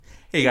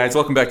Hey guys,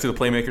 welcome back to the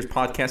Playmakers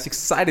Podcast.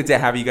 Excited to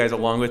have you guys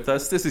along with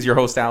us. This is your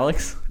host,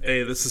 Alex.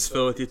 Hey, this is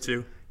Phil with you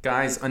too.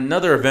 Guys,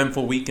 another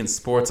eventful week in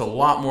sports. A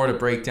lot more to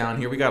break down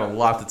here. We got a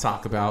lot to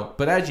talk about.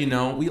 But as you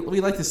know,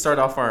 we like to start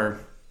off our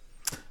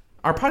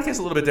podcast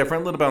a little bit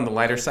different, a little bit on the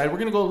lighter side. We're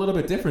going to go a little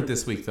bit different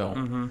this week, though.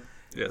 Mm-hmm.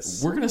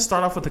 Yes. We're going to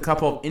start off with a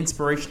couple of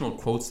inspirational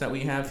quotes that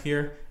we have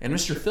here. And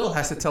Mr. Phil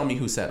has to tell me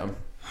who said them.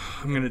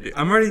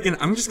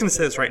 I'm just gonna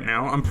say this right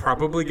now. I'm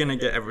probably gonna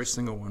get every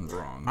single one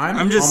wrong.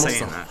 I'm just almost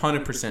saying that.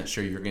 100%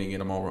 sure you're going to get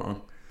them all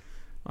wrong.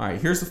 All right,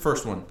 here's the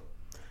first one.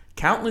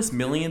 Countless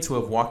millions who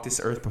have walked this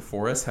earth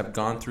before us have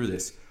gone through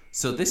this.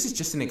 So this is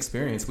just an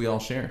experience we all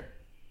share.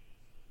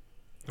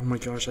 Oh my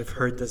gosh, I've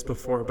heard this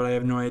before, but I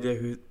have no idea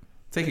who.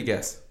 Take a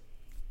guess.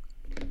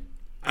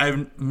 I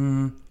don't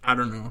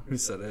know who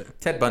said it.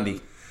 Ted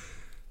Bundy.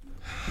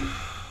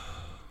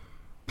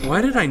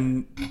 Why did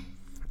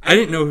I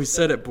didn't know who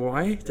said it, but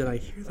why did I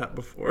hear that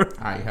before?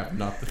 I have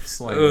not the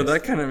slightest. Oh,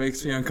 that kind of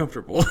makes me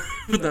uncomfortable.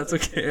 But that's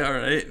okay,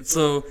 alright.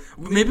 So,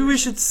 maybe we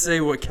should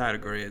say what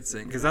category it's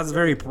in, because that's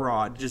very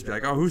broad. Just be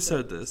like, oh, who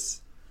said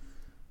this?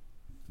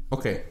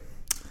 Okay.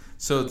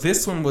 So,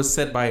 this one was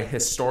said by a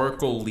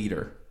historical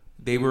leader.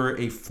 They were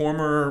a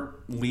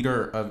former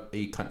leader of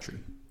a country.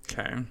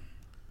 Okay.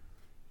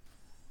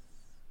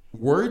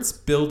 Words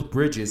build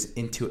bridges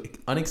into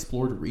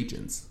unexplored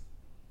regions.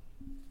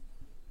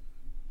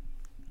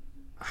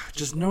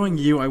 Just knowing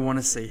you, I want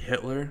to say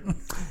Hitler.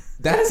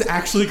 That is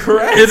actually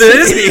correct. It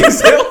is? It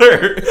is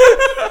Hitler.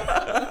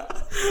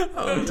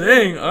 Oh,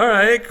 dang. All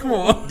right,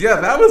 cool. Yeah,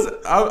 that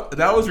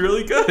was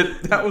really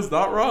good. That was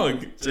not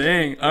wrong.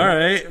 Dang. All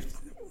right.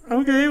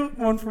 Okay,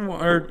 one for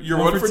one. Or You're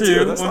one for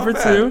two. That's one not for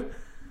bad. two.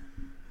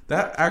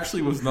 That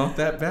actually was not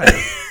that bad.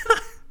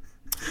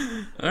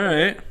 All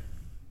right.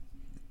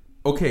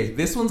 Okay,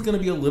 this one's going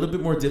to be a little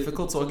bit more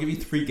difficult, so I'll give you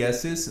three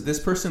guesses. This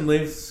person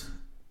lives,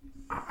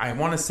 I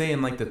want to say,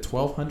 in like the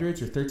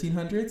 1200s or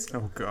 1300s.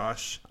 Oh,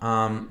 gosh.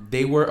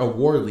 They were a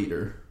war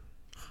leader.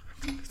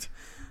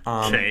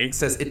 Okay. It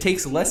says, it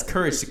takes less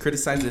courage to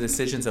criticize the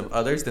decisions of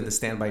others than to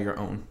stand by your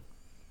own.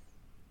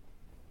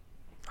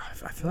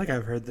 I feel like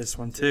I've heard this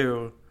one,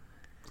 too.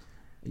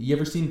 You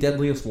ever seen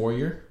Deadliest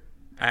Warrior?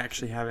 I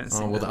actually haven't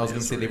seen Well, I was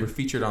going to say they were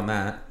featured on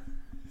that.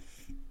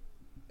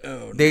 Oh,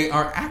 no. They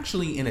are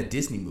actually in a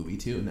Disney movie,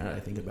 too, now that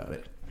I think about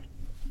it.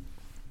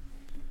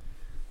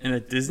 In a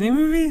Disney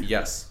movie?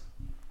 Yes.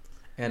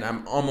 And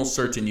I'm almost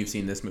certain you've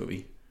seen this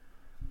movie.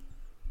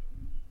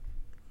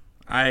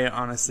 I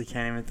honestly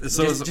can't even.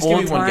 So Just it's give me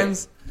old one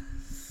times?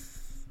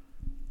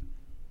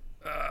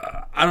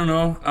 I don't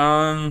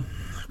know.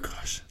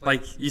 Gosh.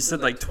 Like, you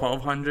said like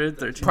 1200,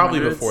 1300?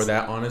 Probably before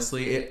that,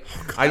 honestly.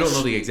 I don't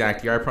know the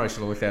exact year. I probably should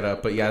have looked that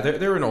up. But yeah,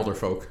 they're an older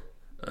folk.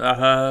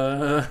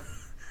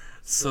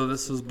 So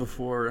this was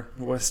before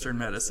Western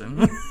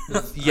medicine.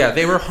 Yeah,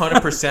 they were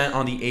 100%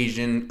 on the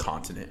Asian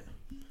continent.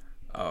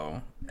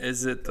 Oh,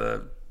 is it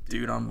the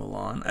dude on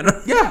Mulan? I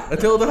don't. Yeah,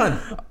 Attila the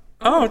Hun.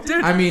 Oh,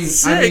 dude. I mean,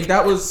 sick.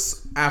 that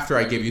was after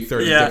I gave you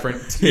 30 different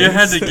hints. You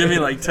had to give me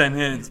like 10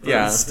 hints. But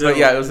Yeah, still. but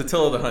yeah, it was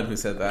Attila the Hun who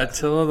said that.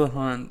 Attila the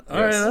Hun.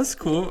 All right, that's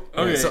cool.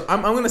 Okay. Yeah, so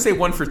I'm going to say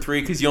 1 for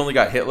 3 because you only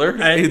got Hitler.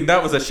 And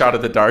that was a shot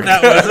at the dark.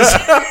 That was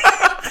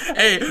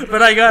hey,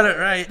 but I got it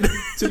right.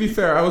 To be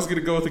fair, I was going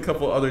to go with a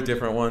couple other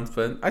different ones,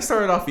 but I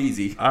started off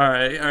easy. All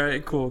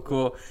right,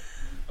 cool.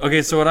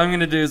 Okay, so what I'm going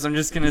to do is I'm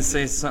just going to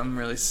say something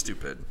really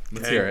stupid. Okay?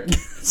 Let's hear it.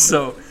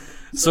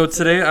 So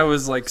today I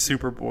was like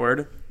super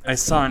bored. I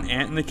saw an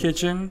ant in the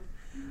kitchen.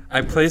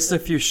 I placed a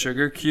few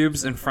sugar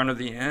cubes in front of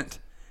the ant.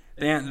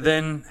 The ant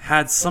then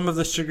had some of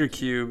the sugar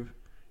cube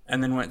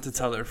and then went to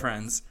tell their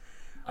friends.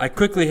 I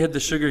quickly hid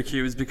the sugar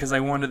cubes because I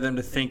wanted them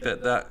to think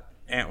that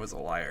ant was a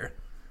liar.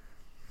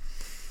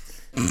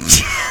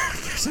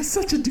 That's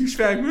such a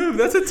douchebag move.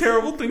 That's a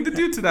terrible thing to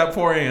do to that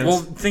poor ant. Well,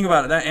 think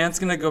about it. That ant's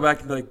going to go back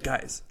and be like,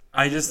 guys,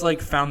 I just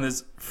like found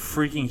this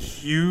freaking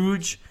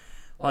huge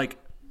like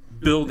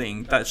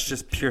building that's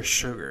just pure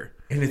sugar.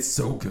 And it's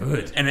so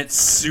good. And it's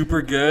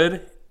super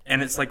good.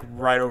 And it's like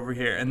right over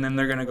here. And then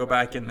they're going to go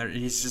back in there.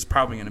 He's just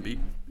probably going to be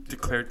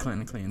declared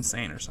clinically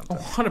insane or something.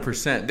 Oh,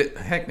 100%.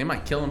 Heck, they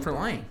might kill him for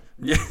lying.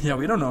 Yeah,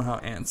 we don't know how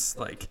ants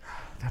like.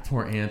 That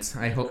poor ant.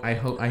 I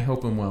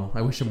hope him well.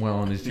 I wish him well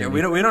on his journey.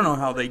 Yeah, we don't know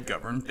how they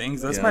govern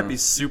things. This might be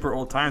super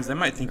old times. They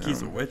might think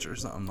he's a witch or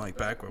something like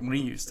back when we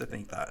used to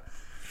think that.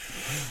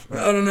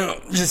 I don't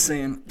know. Just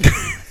saying.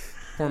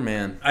 Poor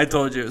man. I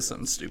told you it was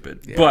something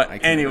stupid. Yeah,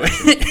 but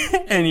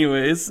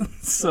anyways,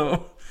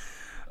 so,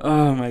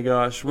 oh my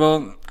gosh.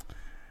 Well,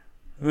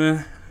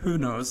 who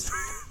knows?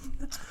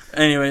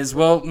 Anyways,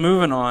 well,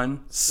 moving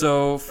on.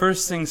 So,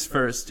 first things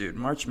first, dude.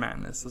 March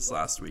Madness this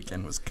last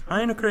weekend was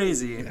kind of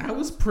crazy. That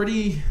was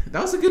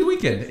a good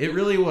weekend. It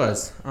really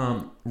was.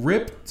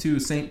 RIP to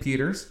St.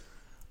 Peter's.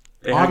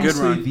 They had Obviously,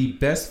 a good run. the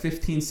best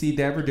 15 seed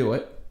to ever do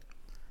it.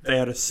 They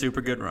had a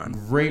super good run.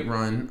 Great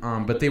run.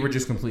 But they were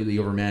just completely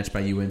overmatched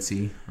by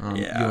UNC.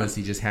 UNC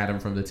just had them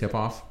from the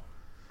tip-off.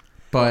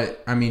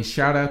 But, I mean,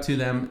 shout out to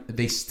them.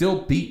 They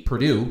still beat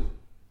Purdue,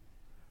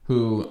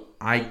 who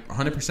I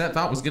 100%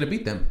 thought was going to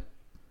beat them.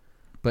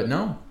 But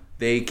no,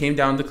 They came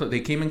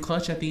in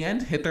clutch at the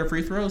end, hit their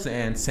free throws,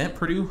 and sent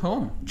Purdue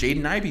home.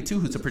 Jaden Ivey too,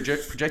 who's a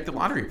projected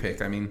lottery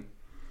pick. I mean,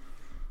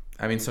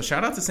 so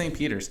shout out to St.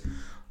 Peter's.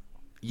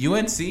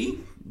 UNC,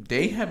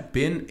 they have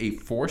been a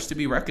force to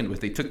be reckoned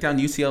with. They took down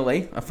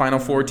UCLA, a Final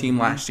Four team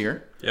last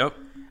year. Yep.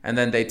 And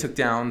then they took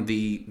down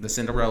the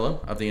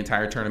Cinderella of the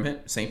entire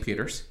tournament, St.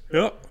 Peter's.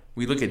 Yep.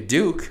 We look at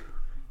Duke.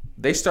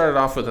 They started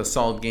off with a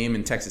solid game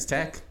in Texas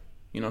Tech.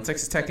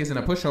 Texas Tech isn't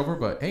a pushover,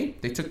 but hey,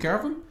 they took care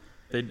of them.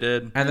 They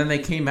did. And then they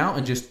came out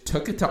and just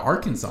took it to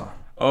Arkansas.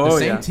 Oh, the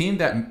same team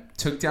that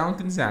took down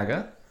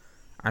Gonzaga.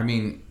 I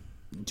mean,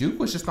 Duke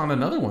was just on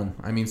another one.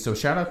 I mean, so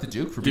shout out to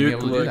Duke for being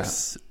able to do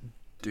that.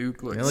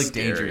 Duke looks they look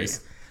scary.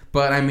 Dangerous.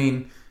 But, I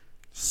mean...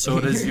 So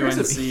does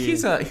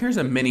UNC. Here's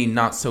a mini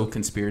not-so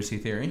conspiracy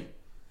theory.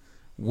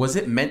 Was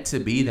it meant to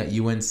be that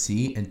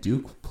UNC and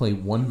Duke play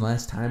one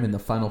last time in the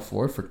Final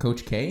Four for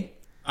Coach K?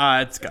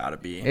 It's got to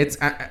be.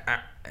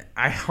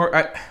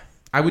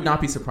 I would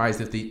not be surprised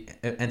if the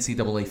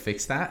NCAA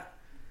fixed that.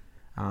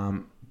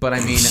 But, I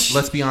mean,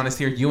 let's be honest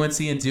here. UNC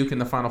and Duke in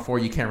the Final Four,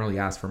 you can't really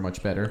ask for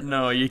much better.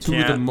 No, you can't.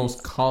 Two of the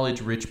most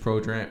college-rich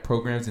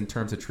programs in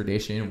terms of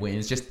tradition,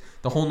 wins, just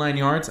the whole 9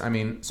 yards.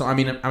 I'm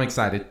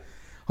excited.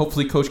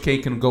 Hopefully Coach K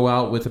can go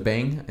out with a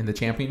bang in the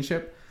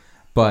championship.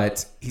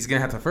 But he's going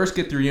to have to first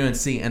get through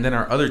UNC and then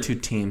our other two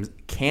teams,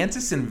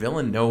 Kansas and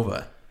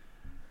Villanova.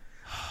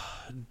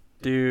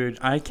 Dude,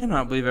 I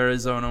cannot believe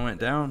Arizona went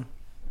down.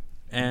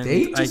 And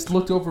they just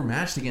looked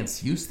overmatched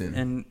against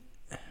Houston.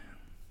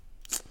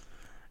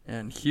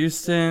 And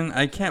Houston,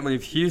 I can't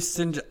believe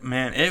Houston.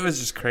 Man, it was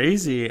just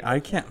crazy. I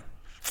can't.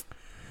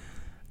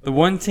 The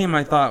one team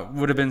I thought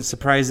would have been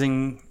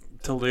surprising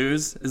to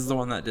lose is the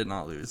one that did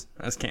not lose.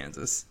 That's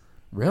Kansas.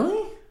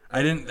 Really?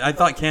 I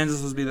thought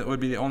Kansas would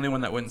be the only one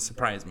that wouldn't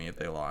surprise me if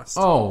they lost.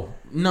 Oh,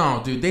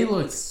 no, dude. They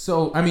looked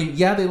so... I mean,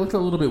 yeah, they looked a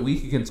little bit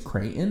weak against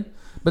Creighton,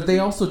 but they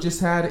also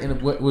just had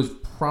in what was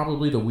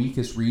probably the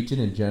weakest region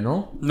in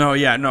general. No.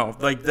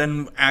 Like,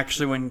 then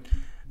actually when...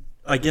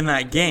 Like, in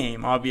that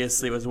game,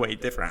 obviously, it was way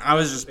different. I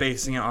was just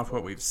basing it off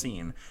what we've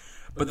seen.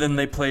 But then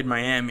they played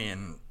Miami,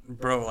 and,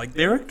 bro, like,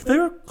 they were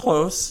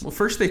close. Well,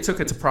 first they took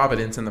it to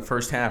Providence in the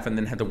first half and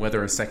then had to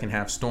weather a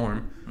second-half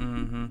storm.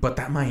 Mm-hmm. But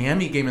that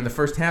Miami game in the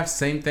first half,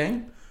 same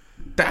thing.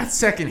 That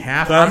second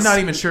half, I'm not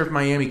even sure if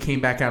Miami came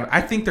back out.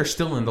 I think they're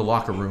still in the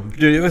locker room.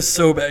 Dude, it was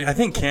so bad. I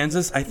think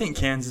Kansas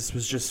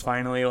was just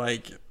finally,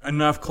 like,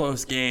 enough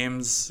close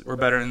games. We're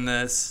better than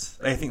this.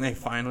 I think they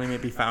finally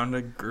maybe found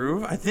a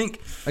groove. I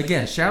think...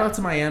 Again, shout out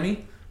to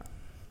Miami.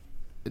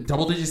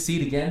 Double-digit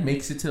seed again.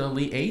 Makes it to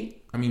Elite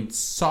 8. I mean,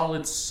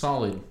 solid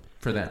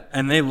for them.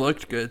 And they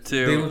looked good,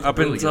 too. Up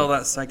really until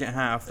good. that second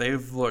half,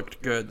 they've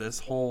looked good this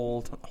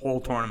whole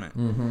tournament.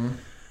 Mm-hmm.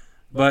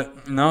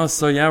 But, no,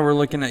 so, yeah, we're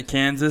looking at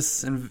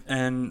Kansas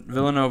and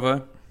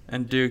Villanova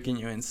and Duke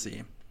and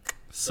UNC.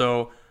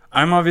 So,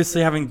 I'm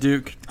obviously having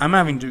Duke. I'm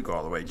having Duke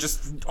all the way.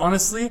 Just,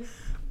 honestly,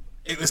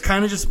 it was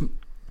kind of just...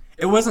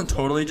 It wasn't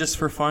totally just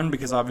for fun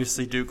because,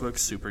 obviously, Duke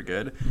looks super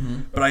good. Mm-hmm.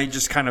 But I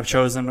just kind of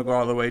chose them to go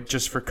all the way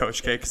just for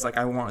Coach K because, like,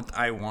 I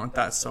want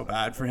that so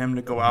bad for him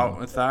to go out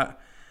with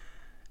that.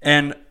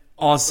 And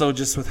also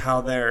just with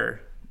how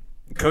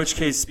Coach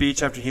K's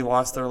speech after he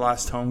lost their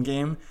last home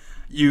game,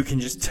 you can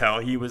just tell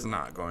he was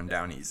not going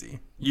down easy.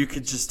 You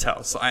could just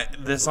tell. So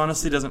this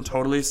honestly doesn't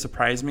totally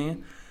surprise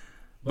me.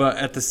 But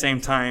at the same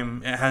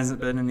time, it hasn't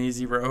been an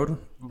easy road.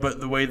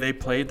 But the way they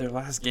played their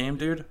last game,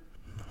 dude,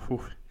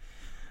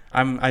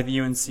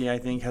 UNC, I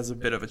think, has a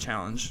bit of a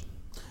challenge.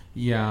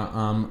 Yeah,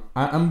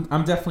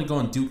 I'm definitely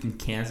going Duke and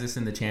Kansas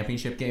in the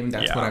championship game.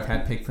 That's what I've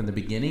had picked from the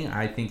beginning.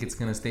 I think it's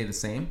going to stay the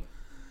same.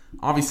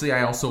 Obviously,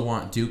 I also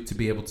want Duke to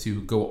be able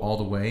to go all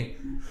the way.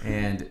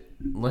 And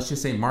let's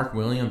just say Mark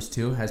Williams,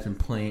 too, has been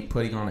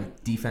putting on a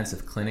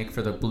defensive clinic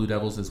for the Blue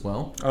Devils as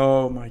well.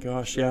 Oh, my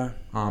gosh, yeah.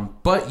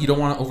 But you don't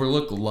want to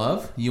overlook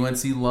Love,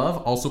 UNC Love.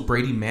 Also,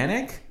 Brady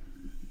Manick.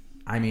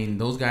 I mean,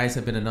 those guys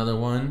have been another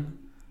one.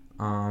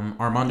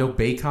 Armando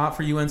Bacot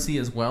for UNC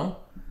as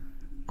well.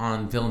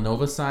 On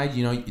Villanova's side,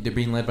 they're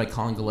being led by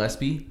Colin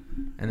Gillespie.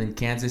 And then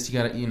Kansas, you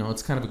got to,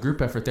 it's kind of a group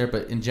effort there.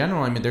 But in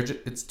general, I mean,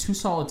 it's two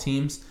solid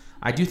teams.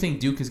 I do think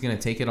Duke is going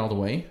to take it all the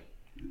way.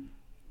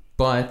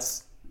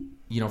 But,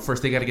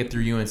 first they got to get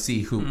through UNC,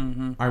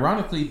 who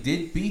ironically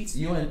did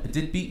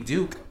beat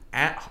Duke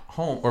at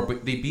home, or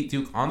they beat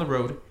Duke on the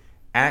road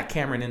at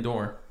Cameron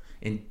Indoor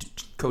in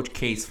Coach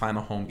K's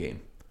final home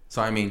game.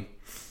 So, I mean,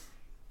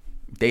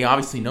 they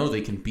obviously know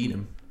they can beat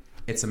him.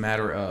 It's a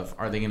matter of,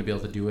 are they going to be able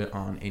to do it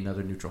on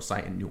another neutral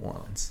site in New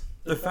Orleans?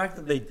 The fact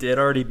that they did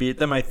already beat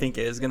them, I think,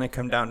 is going to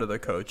come down to the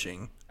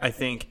coaching. I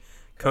think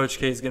Coach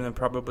K is going to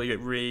probably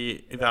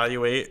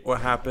reevaluate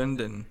what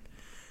happened, and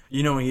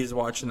he's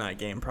watching that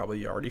game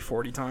probably already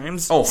 40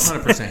 times. Oh,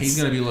 100%. He's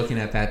going to be looking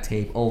at that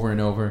tape over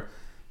and over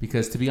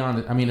because, to be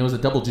honest, I mean, it was a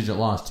double-digit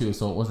loss, too,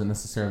 so it wasn't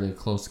necessarily a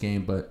close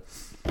game, but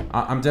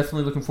I'm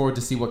definitely looking forward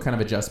to see what kind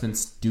of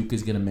adjustments Duke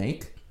is going to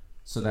make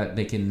so that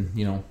they can,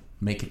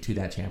 make it to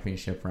that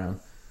championship round.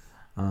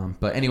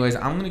 But anyways,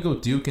 I'm going to go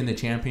Duke in the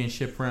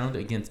championship round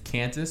against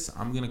Kansas.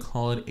 I'm going to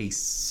call it a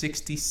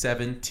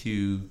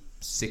 67-60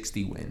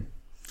 60 win.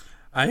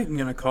 I'm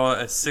going to call it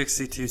a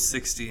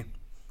 62-60.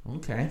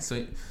 Okay,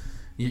 so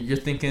you're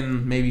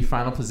thinking maybe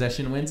final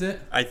possession wins it?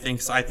 I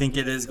think so. I think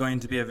it is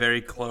going to be a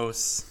very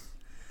close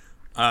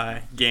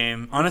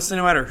game. Honestly,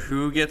 no matter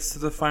who gets to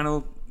the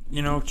final,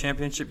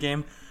 championship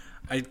game,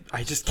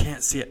 I just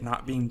can't see it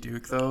not being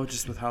Duke, though,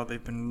 just with how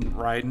they've been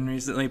riding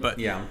recently. But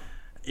yeah,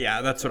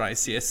 that's what I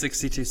see. A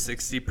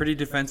 62-60. Pretty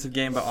defensive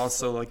game, but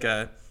also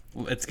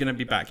it's going to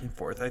be back and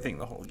forth, I think,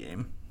 the whole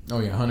game. Oh,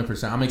 yeah,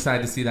 100%. I'm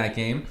excited to see that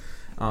game.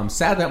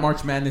 Sad that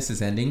March Madness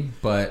is ending,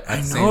 but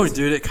I know,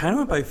 dude. It kind of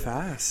went by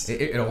fast.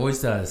 It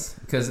always does,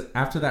 because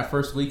after that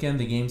first weekend,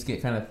 the games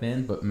get kind of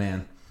thin. But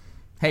man,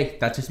 hey,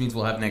 that just means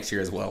we'll have next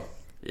year as well.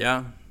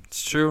 Yeah,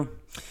 it's true.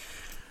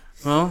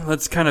 Well,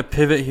 let's kind of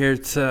pivot here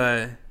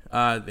to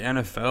the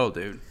NFL,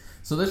 dude.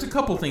 So there's a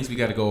couple things we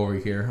got to go over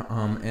here,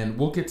 and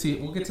we'll get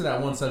to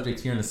that one subject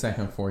here in a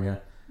second for you.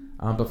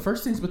 But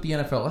first things with the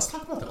NFL, let's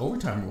talk about the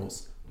overtime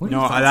rules. What are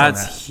your thoughts on that?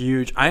 That's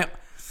huge.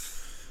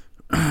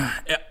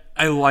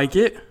 I like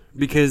it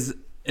because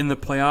in the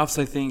playoffs,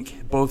 I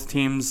think both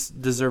teams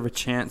deserve a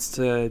chance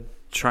to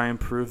try and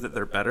prove that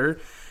they're better.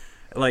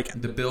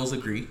 Like the Bills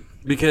agree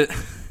because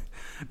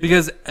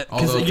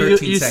although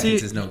 13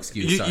 seconds is no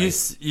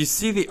excuse. You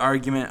see the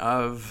argument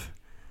of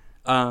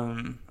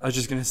I was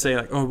just gonna say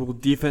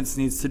defense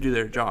needs to do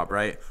their job,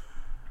 right?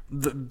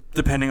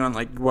 Depending on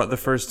what the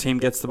first team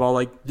gets the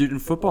ball. Dude, in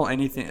football,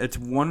 anything, it's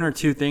one or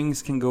two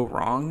things can go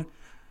wrong.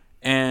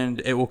 And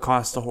it will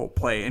cost a whole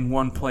play. And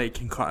one play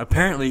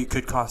apparently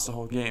could cost a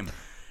whole game.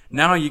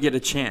 Now you get a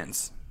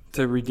chance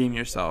to redeem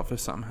yourself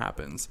if something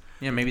happens.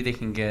 Yeah, maybe they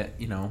can get,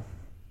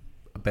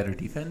 a better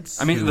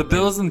defense. I mean, the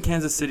Bills in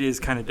Kansas City is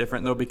kind of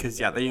different, though, because,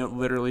 they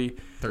literally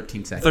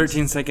 13 seconds.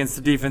 13 seconds,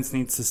 the defense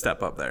needs to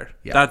step up there.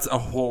 Yeah. That's a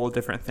whole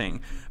different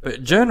thing.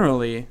 But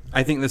generally,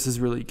 I think this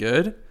is really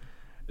good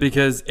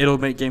because it'll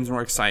make games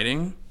more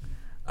exciting.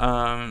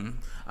 I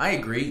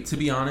agree. To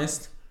be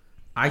honest,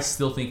 I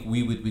still think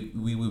we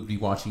would be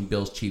watching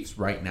Bills Chiefs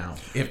right now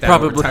if that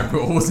overtime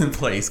rule was in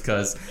place,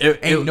 because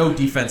ain't no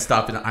defense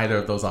stopping either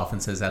of those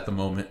offenses at the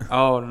moment.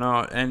 Oh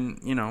no, and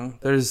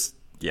there's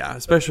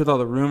especially with all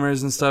the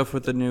rumors and stuff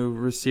with the new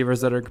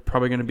receivers that are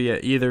probably going to be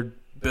at either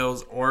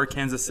Bills or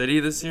Kansas City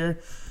this year.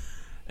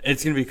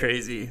 It's going to be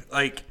crazy.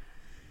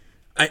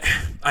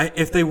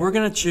 If they were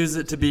going to choose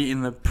it to be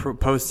in the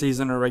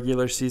postseason or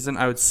regular season,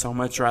 I would so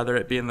much rather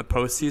it be in the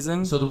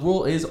postseason. So the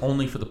rule is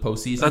only for the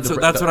postseason?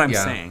 That's what I'm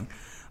saying.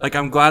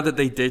 I'm glad that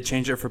they did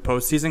change it for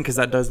postseason because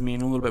that does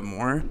mean a little bit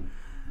more.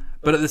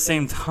 But at the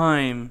same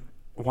time,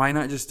 why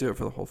not just do it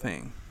for the whole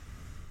thing?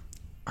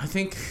 I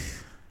think...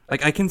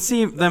 I can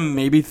see them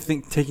maybe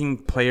taking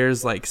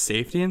players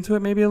safety into it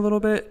maybe a little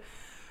bit.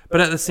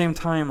 But at the same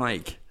time,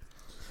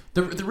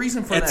 The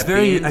reason for I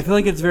feel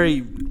like it's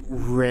very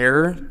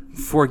rare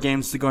for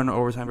games to go into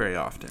overtime very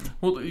often.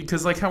 Well,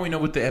 because how we know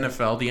with the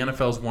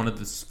NFL is one of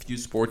the few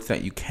sports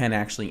that you can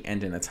actually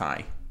end in a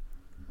tie.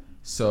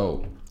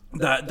 So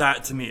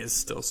that to me is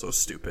still so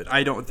stupid.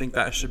 I don't think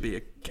that should be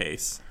a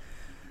case.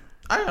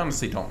 I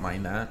honestly don't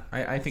mind that.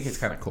 I think it's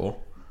kind of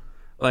cool.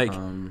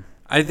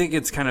 I think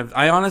it's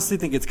I honestly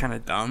think it's kind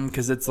of dumb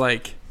because it's why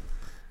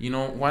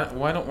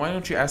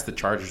don't you ask the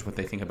Chargers what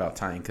they think about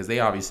tying? Because they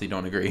obviously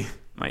don't agree.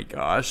 My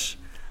gosh,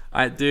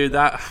 that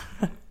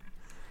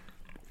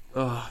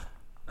that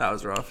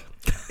was rough.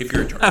 If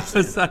you're a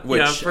Chargers fan,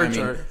 which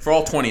for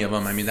all 20 of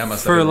them, that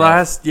must have been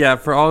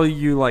rough. For all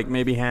you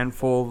maybe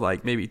handful,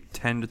 maybe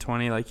 10 to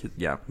 20,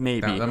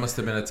 maybe that must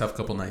have been a tough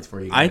couple nights for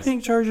you guys. I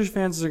think Chargers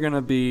fans are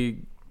gonna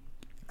be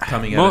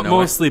coming at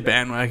mostly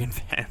bandwagon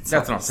fans.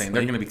 That's what I'm saying.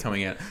 They're gonna be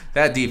coming at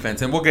that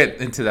defense, and we'll get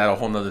into that a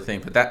whole nother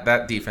thing. But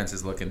that defense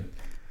is looking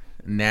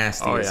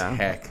nasty as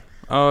heck.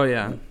 Oh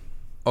yeah.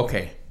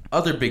 Okay.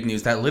 Other big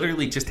news that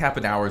literally just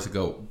happened hours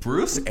ago.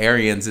 Bruce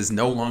Arians is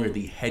no longer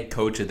the head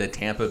coach of the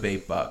Tampa Bay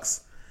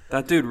Bucks.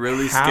 That dude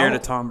really scared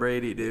of Tom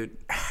Brady, dude.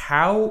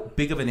 How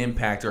big of an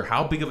impact or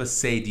how big of a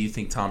say do you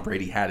think Tom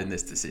Brady had in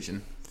this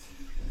decision?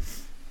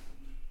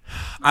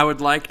 I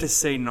would like to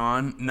say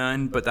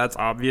none, but that's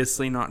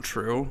obviously not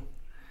true.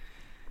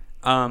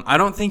 I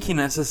don't think he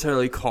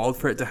necessarily called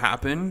for it to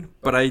happen,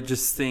 but I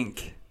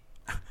think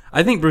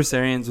Bruce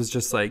Arians was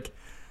just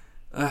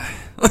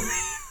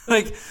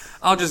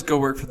I'll just go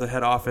work for the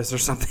head office or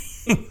something.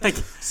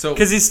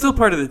 Because he's still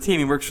part of the team.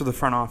 He works for the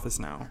front office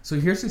now. So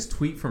here's this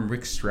tweet from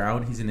Rick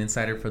Stroud. He's an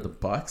insider for the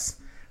Bucks.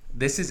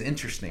 This is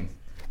interesting.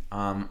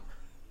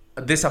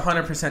 This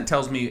 100%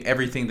 tells me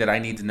everything that I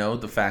need to know.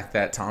 The fact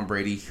that Tom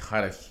Brady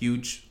had a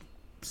huge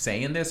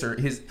say in this,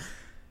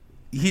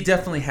 he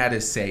definitely had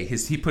his say.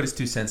 He put his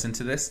 2 cents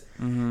into this.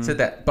 Mm-hmm. Said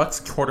that Bucks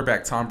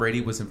quarterback Tom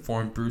Brady was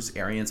informed Bruce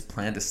Arians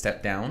planned to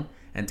step down,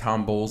 and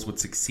Tom Bowles would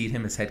succeed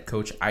him as head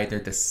coach either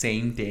the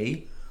same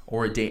day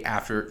or a day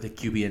after the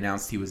QB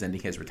announced he was ending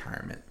his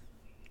retirement.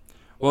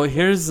 Well,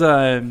 there's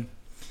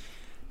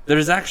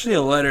actually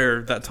a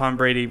letter that Tom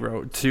Brady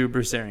wrote to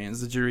Bruce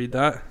Arians. Did you read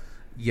that?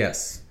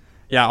 Yes.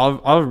 Yeah,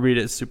 I'll read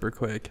it super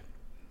quick.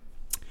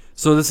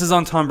 So this is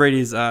on Tom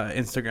Brady's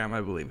Instagram, I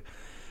believe. It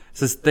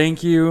says,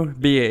 "Thank you,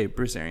 BA,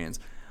 Bruce Arians.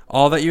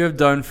 all that you have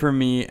done for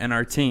me and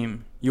our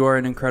team. You are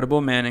an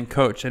incredible man and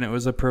coach, and it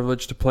was a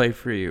privilege to play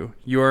for you.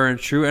 You are a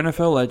true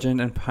NFL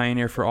legend and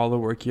pioneer for all the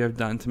work you have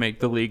done to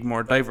make the league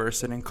more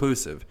diverse and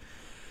inclusive.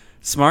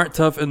 Smart,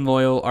 tough, and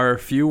loyal are a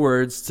few of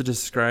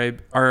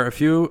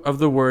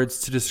the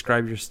words to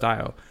describe your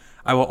style.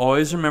 I will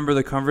always remember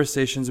the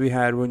conversations we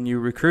had when you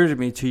recruited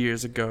me 2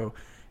 years ago,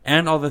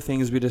 and all the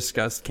things we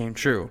discussed came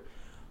true.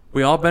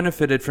 We all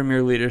benefited from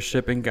your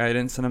leadership and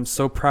guidance, and I'm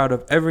so proud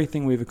of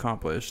everything we've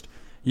accomplished.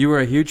 You were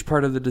a huge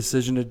part of the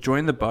decision to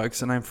join the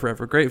Bucs, and I'm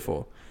forever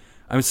grateful.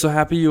 I'm so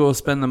happy you will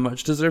spend the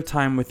much-deserved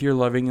time with your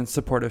loving and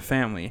supportive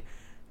family,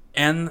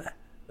 and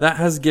that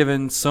has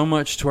given so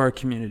much to our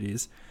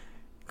communities.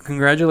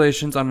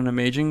 Congratulations on an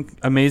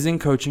amazing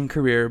coaching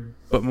career,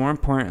 but more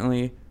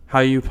importantly, how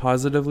you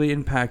positively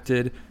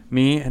impacted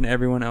me and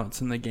everyone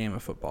else in the game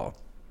of football.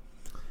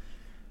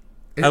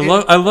 I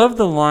love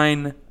the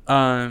line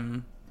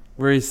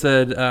where he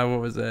said,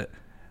 what was it?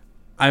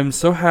 I'm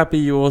so happy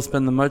you will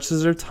spend the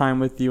much-deserved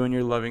time with you and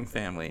your loving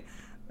family.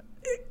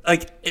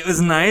 It was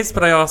nice,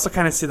 but I also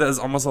kind of see that as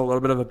almost a little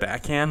bit of a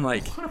backhand.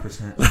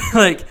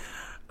 100%.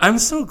 I'm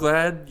so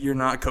glad you're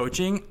not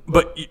coaching,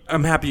 but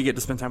I'm happy you get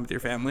to spend time with your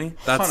family.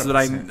 That's 100%.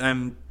 What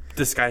I'm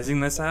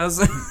disguising this as.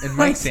 And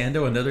Mike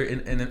Sando, another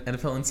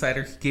NFL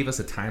insider, he gave us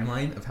a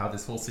timeline of how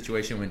this whole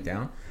situation went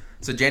down.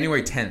 So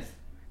January 10th,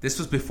 this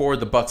was before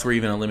the Bucs were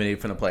even eliminated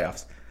from the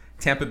playoffs.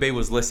 Tampa Bay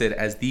was listed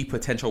as the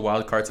potential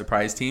wildcard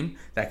surprise team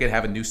that could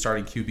have a new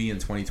starting QB in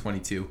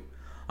 2022.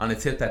 On a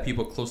tip that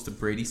people close to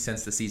Brady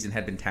since the season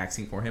had been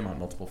taxing for him on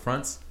multiple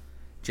fronts.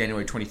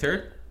 January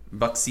 23rd,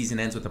 Bucs season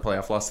ends with a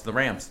playoff loss to the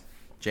Rams.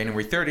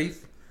 January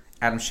 30th,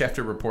 Adam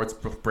Schefter reports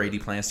Brady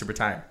plans to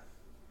retire.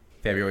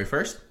 February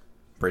 1st,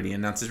 Brady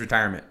announces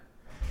retirement.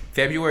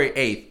 February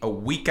 8th, a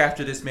week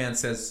after this man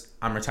says,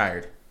 I'm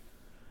retired.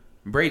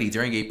 Brady,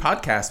 during a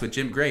podcast with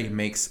Jim Gray,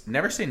 makes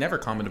never say never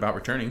comment about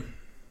returning.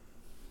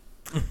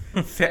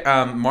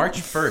 March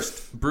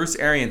 1st, Bruce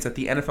Arians at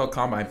the NFL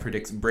Combine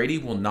predicts Brady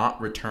will not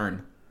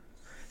return.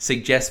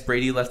 Suggests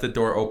Brady left the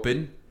door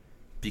open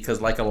because,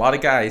 like a lot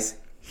of guys,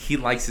 he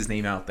likes his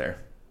name out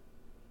there.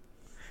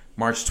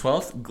 March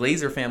 12th,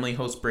 Glazer family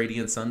hosts Brady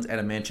and Sons at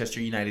a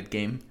Manchester United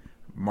game.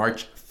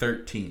 March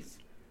 13th,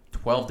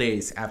 12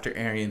 days after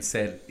Arians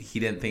said he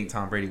didn't think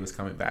Tom Brady was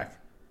coming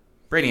back.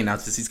 Brady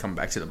announces he's coming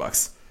back to the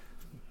Bucs.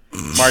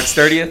 March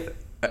 30th,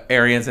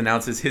 Arians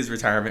announces his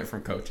retirement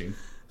from coaching.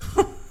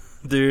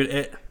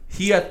 Dude,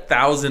 he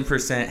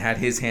 1,000% had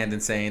his hand in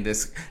saying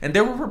this. And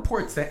there were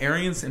reports that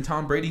Arians and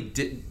Tom Brady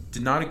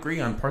did not agree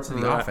on parts of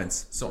the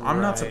offense. So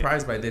I'm not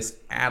surprised by this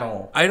at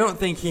all. I don't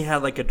think he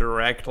had a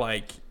direct,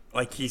 like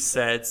he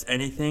said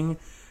anything.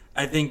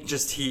 I think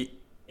just he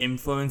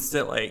influenced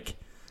it, like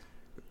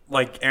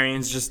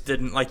Arians just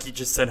didn't, he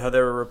just said how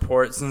there were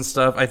reports and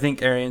stuff. I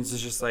think Arians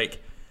is just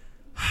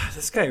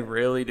this guy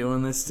really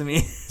doing this to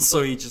me?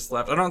 So he just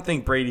left. I don't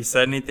think Brady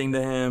said anything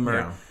to him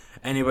or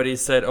anybody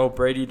said, oh,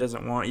 Brady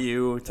doesn't want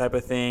you type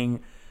of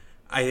thing.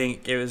 I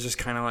think it was just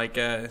kind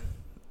of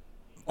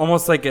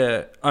almost like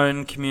a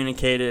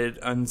uncommunicated,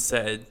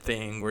 unsaid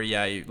thing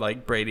where,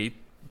 Brady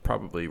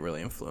probably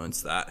really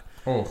influenced that.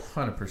 Oh,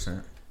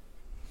 100%.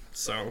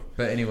 So,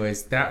 but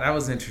anyways, that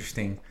was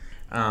interesting.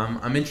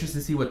 I'm interested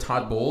to see what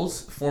Todd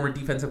Bowles, former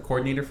defensive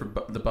coordinator for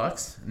the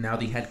Bucs, now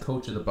the head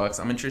coach of the Bucs.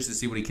 I'm interested to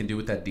see what he can do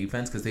with that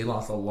defense because they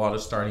lost a lot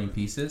of starting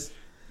pieces.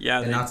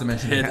 Yeah, and not to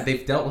mention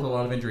they've dealt with a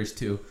lot of injuries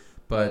too.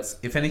 But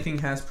if anything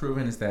has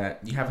proven is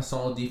that you have a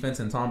solid defense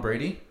and Tom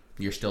Brady,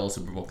 you're still a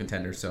Super Bowl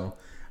contender. So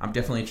I'm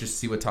definitely interested to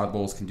see what Todd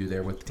Bowles can do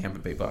there with the Tampa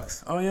Bay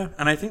Bucs. Oh, yeah.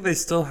 And I think they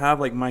still have,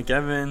 Mike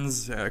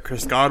Evans,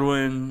 Chris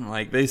Godwin.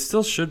 They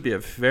still should be a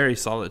very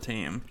solid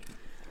team.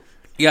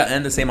 Yeah,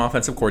 and the same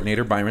offensive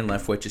coordinator, Byron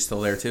Leftwich, is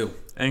still there, too.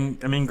 And,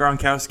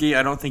 Gronkowski,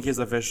 I don't think he's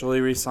officially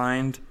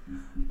re-signed.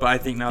 But I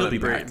think now He'll that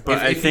Brady... But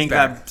I think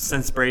that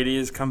since Brady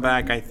has come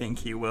back, I think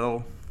he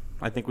will.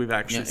 I think we've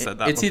actually said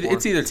that before.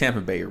 It's either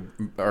Tampa Bay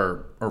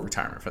or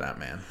retirement for that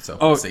man. So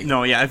we'll see.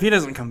 No, yeah. If he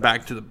doesn't come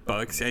back to the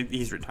Bucs,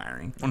 he's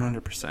retiring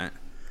 100%.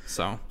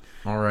 So,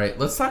 all right,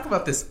 let's talk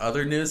about this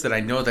other news that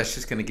I know that's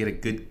just going to get a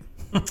good.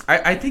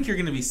 I think you're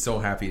going to be so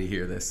happy to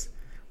hear this.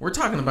 We're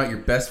talking about your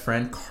best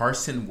friend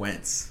Carson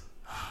Wentz.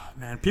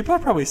 Man, people are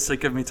probably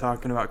sick of me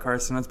talking about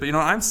Carson Wentz, but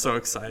I'm so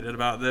excited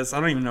about this. I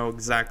don't even know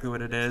exactly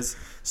what it is.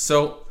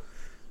 So.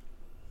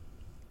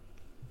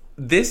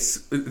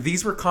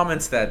 These were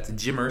comments that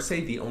Jim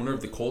Irsay, the owner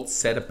of the Colts,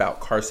 said about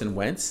Carson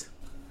Wentz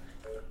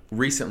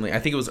recently. I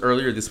think it was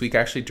earlier this week,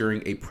 actually,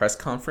 during a press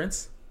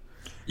conference.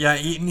 Yeah,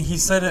 he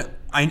said it.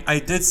 I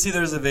did see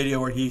there's a video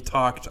where he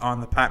talked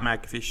on the Pat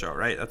McAfee show,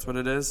 right? That's what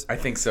it is? I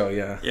think so,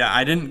 yeah. Yeah,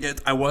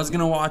 I was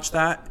going to watch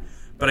that,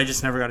 but I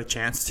just never got a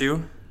chance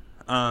to.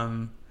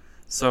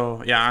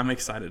 So, yeah, I'm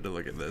excited to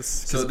look at this.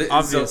 So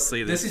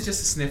obviously, this is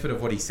just a snippet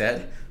of what he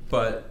said,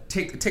 but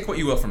take what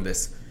you will from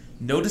this.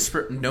 No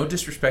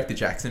disrespect to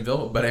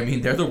Jacksonville, but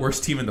they're the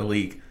worst team in the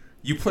league.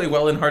 You play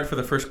well and hard for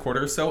the first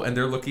quarter or so, and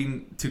they're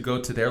looking to go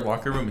to their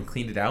locker room and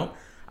clean it out.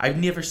 I've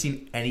never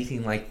seen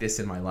anything like this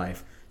in my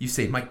life. You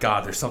say, my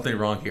God, there's something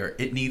wrong here.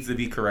 It needs to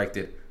be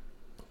corrected.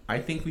 I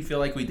think we feel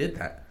like we did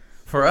that.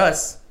 For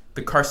us,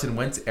 the Carson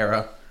Wentz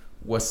era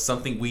was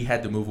something we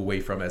had to move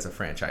away from as a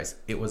franchise.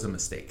 It was a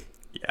mistake.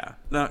 Yeah,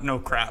 no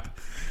crap.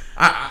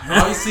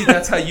 Obviously,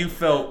 that's how you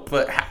felt,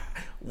 but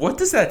what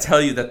does that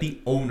tell you that the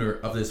owner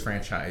of this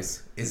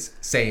franchise is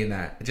saying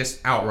that just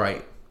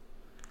outright?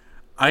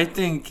 I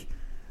think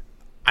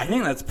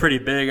that's pretty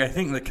big. I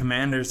think the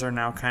Commanders are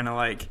now kind of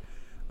like,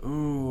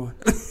 ooh,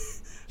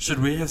 should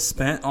we have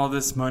spent all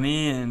this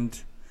money? And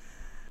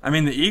I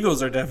mean, the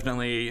Eagles are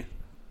definitely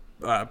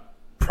They're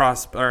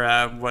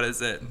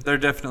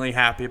definitely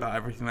happy about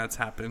everything that's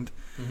happened.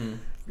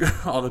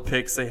 Mm-hmm. All the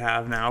picks they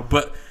have now,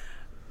 but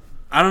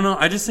I don't know.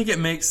 I just think it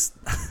makes.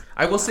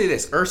 I will say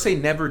this: Irsay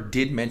never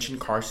did mention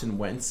Carson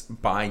Wentz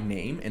by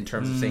name in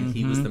terms of saying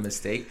he was the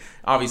mistake.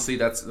 Obviously,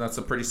 that's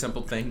a pretty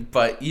simple thing,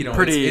 but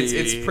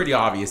it's pretty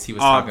obvious he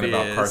was talking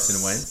about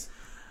Carson Wentz.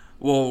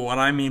 Well, what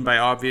I mean by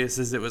obvious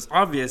is it was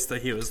obvious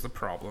that he was the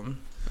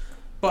problem.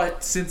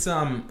 But since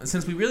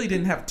we really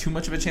didn't have too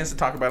much of a chance to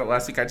talk about it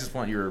last week, I just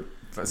want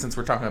since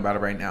we're talking about it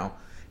right now,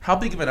 how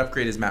big of an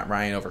upgrade is Matt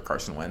Ryan over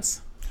Carson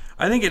Wentz?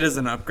 I think it is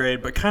an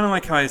upgrade, but kind of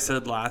like how I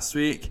said last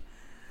week,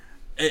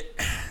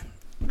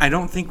 I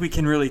don't think we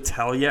can really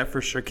tell yet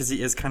for sure because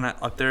he is kind of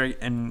up there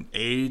in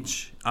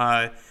age.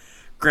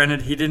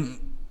 Granted, he didn't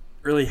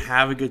really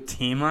have a good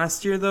team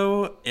last year,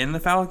 though, in the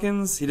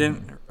Falcons. He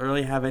didn't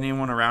really have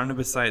anyone around him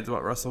besides,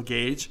 Russell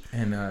Gage.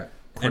 And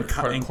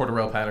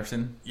Cordarrelle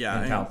Patterson. Yeah,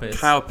 and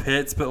Kyle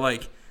Pitts. But,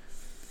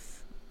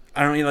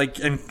 I don't mean,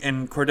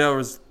 and Cordell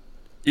was,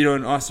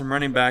 an awesome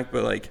running back,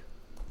 but,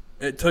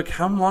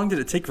 how long did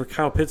it take for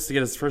Kyle Pitts to get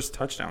his first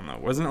touchdown, though?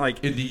 Wasn't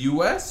it in the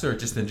U.S. or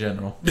just in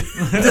general?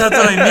 That's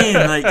what I mean.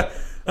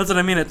 That's what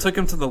I mean. It took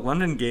him to the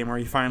London game where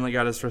he finally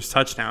got his first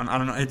touchdown. I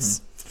don't know.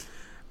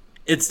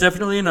 It's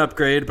definitely an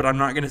upgrade, but I'm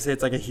not going to say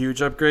it's a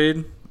huge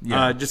upgrade.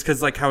 Yeah. Just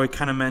because, how we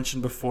kind of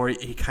mentioned before,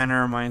 he kind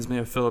of reminds me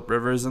of Phillip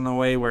Rivers in the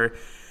way where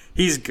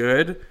he's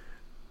good,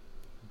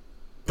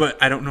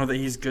 but I don't know that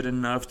he's good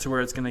enough to where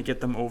it's going to get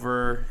them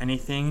over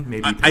anything.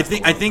 Maybe I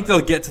think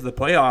they'll get to the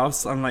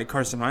playoffs, unlike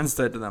Carson Wentz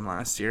did to them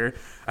last year.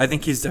 I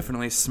think he's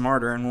definitely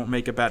smarter and won't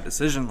make a bad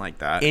decision like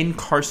that. In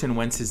Carson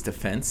Wentz's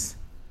defense,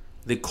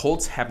 the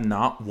Colts have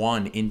not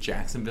won in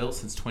Jacksonville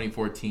since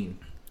 2014.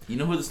 You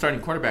know who the starting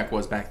quarterback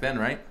was back then,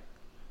 right?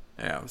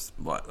 Yeah, it was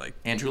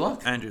Andrew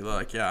Luck. Andrew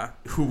Luck, yeah.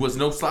 Who was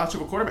no slouch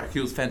of a quarterback. He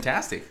was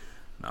fantastic.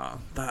 No,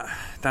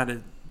 that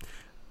is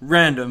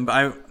random,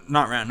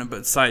 not random,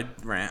 but side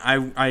rant.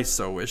 I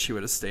so wish he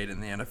would have stayed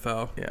in the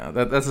NFL. Yeah,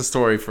 that's a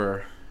story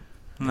for.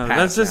 No,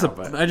 that's just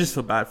I just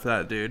feel bad for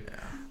that dude. Yeah.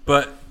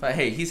 But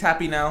hey, he's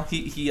happy now.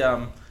 He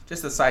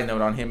just a side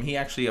note on him. He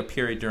actually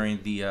appeared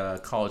during the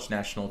college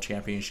national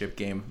championship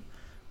game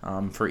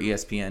for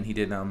ESPN. He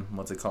did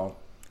what's it called?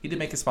 He did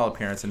make a small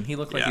appearance, and he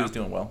looked like he was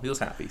doing well. He was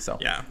happy, so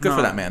good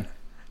for that man.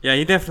 Yeah,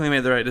 he definitely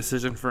made the right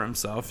decision for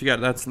himself.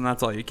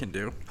 That's all you can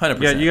do.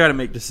 100%. You got to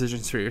make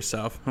decisions for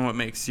yourself and what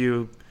makes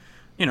you,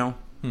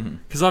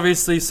 because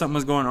obviously something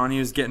was going on. He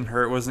was getting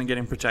hurt, wasn't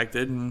getting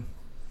protected, and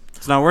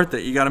it's not worth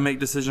it. You got to make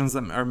decisions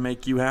that are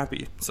make you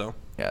happy. So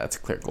yeah, that's a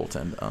clear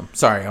goaltend.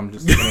 Sorry, I'm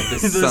just looking at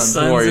this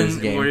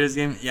Suns Warriors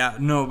game. Yeah,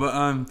 no,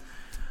 but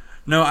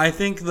no, I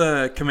think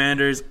the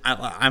Commanders.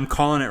 I'm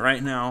calling it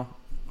right now.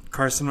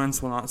 Carson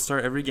Wentz will not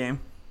start every game.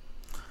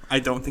 I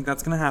don't think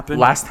that's going to happen.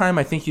 Last time,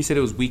 I think you said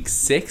it was week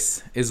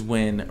 6 is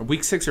when...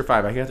 Week 6 or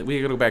 5. We got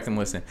to go back and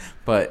listen.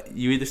 But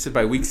you either said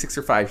by week 6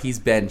 or 5, he's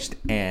benched,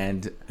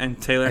 and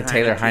Taylor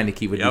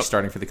Heineke would be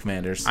starting for the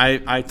Commanders.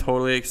 I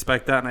totally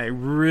expect that, and I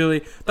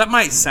really... That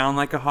might sound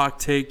like a hot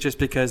take just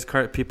because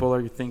people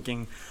are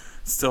thinking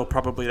still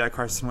probably that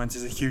Carson Wentz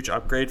is a huge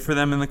upgrade for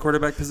them in the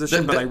quarterback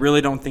position, but I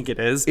really don't think it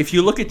is. If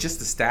you look at just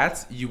the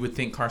stats, you would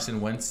think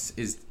Carson Wentz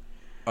is...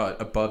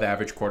 above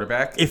average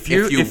quarterback. If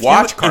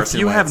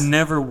you have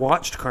never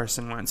watched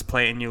Carson Wentz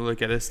play and you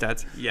look at his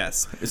stats,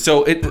 yes.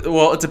 So it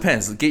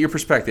depends. Get your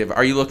perspective.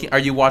 Are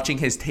you watching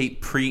his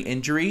tape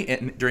pre-injury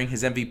and during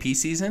his MVP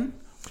season,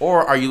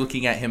 or are you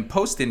looking at him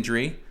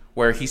post-injury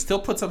where he still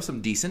puts up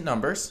some decent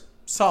numbers,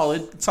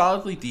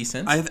 solidly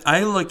decent? I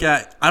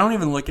don't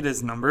even look at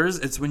his numbers.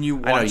 It's when you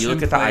watch you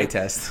look at the eye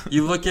test.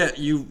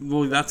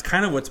 That's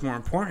kind of what's more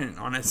important,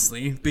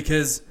 honestly,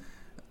 because.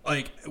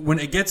 When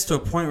it gets to a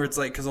point where it's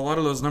because a lot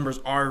of those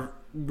numbers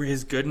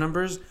his good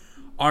numbers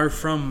are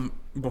from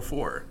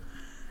before.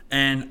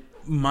 And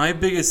my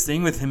biggest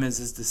thing with him is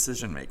his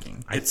decision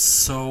making. It's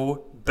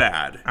so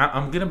bad.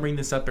 I'm going to bring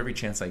this up every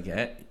chance I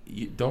get.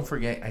 Don't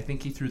forget, I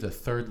think he threw the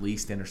third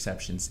least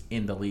interceptions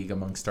in the league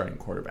among starting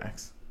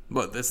quarterbacks.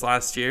 What, this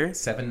last year?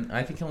 7.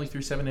 I think he only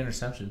threw 7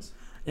 interceptions.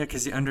 Yeah,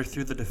 because he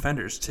underthrew the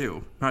defenders,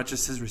 too, not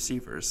just his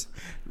receivers.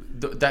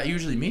 That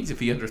usually means if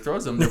he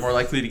underthrows them, they're more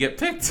likely to get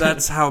picked.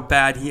 That's how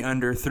bad he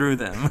underthrew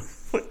them.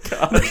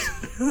 Oh my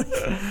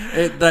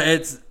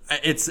gosh.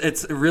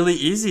 It's really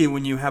easy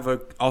when you have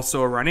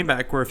also a running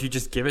back where if you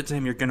just give it to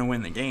him, you're going to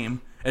win the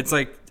game. It's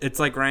like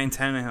Ryan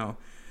Tannehill.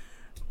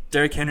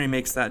 Derrick Henry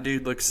makes that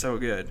dude look so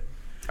good.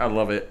 I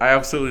love it. I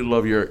absolutely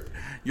love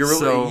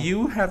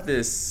you have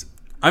this.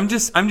 I'm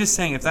just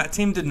saying, if that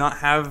team did not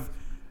have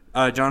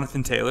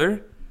Jonathan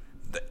Taylor,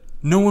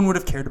 no one would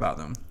have cared about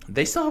them.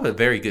 They still have a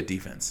very good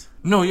defense.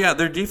 No, yeah,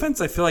 their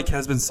defense I feel like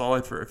has been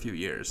solid for a few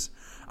years.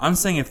 I'm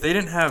saying if they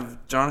didn't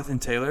have Jonathan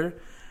Taylor,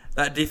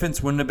 that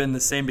defense wouldn't have been the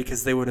same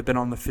because they would have been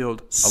on the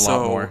field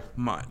lot more.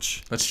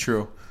 much. That's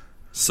true.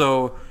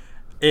 So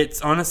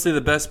it's honestly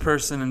the best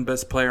person and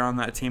best player on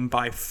that team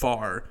by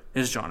far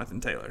is Jonathan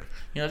Taylor.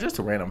 You know, just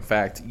a random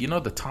fact. You know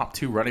the top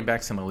 2 running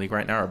backs in the league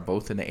right now are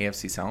both in the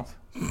AFC South?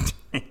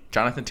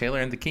 Jonathan Taylor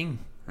and the King.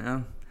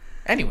 Yeah.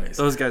 Anyways.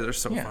 Those guys are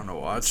so fun to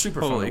watch.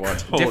 Super fun to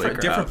watch.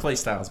 Different play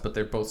styles, but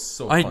they're both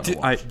so fun to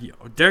watch.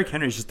 Derrick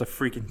Henry's just a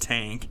freaking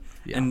tank.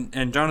 Yeah.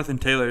 And Jonathan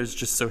Taylor is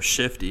just so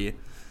shifty.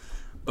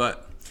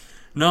 But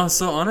no,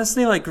 so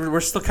honestly, like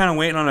we're still kind of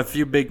waiting on a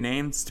few big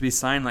names to be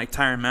signed, like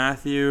Tyrann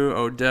Mathieu,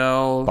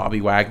 Odell,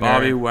 Bobby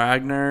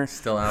Wagner,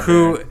 still out there,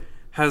 who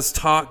has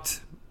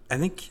talked. I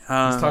think he's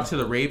talked to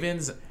the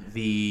Ravens,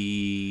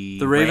 the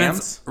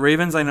Ravens.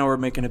 Ravens, I know, are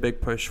making a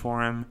big push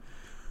for him.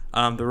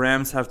 The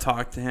Rams have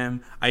talked to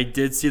him. I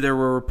did see there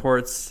were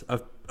reports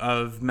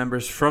of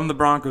members from the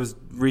Broncos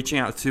reaching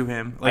out to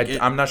him.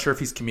 I'm not sure if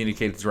he's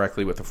communicated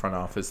directly with the front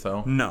office,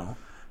 though. No.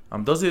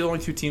 Those are the only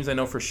 2 teams I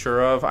know for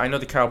sure of. I know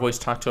the Cowboys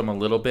talked to him a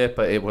little bit,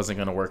 but it wasn't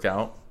going to work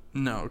out.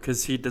 No,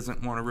 because he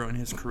doesn't want to ruin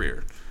his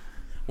career.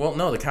 Well,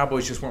 no, the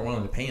Cowboys just weren't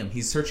willing to pay him.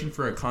 He's searching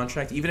for a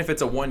contract. Even if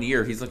it's a 1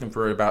 year, he's looking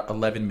for about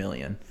 $11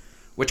 million,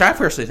 which I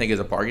personally think is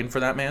a bargain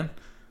for that man.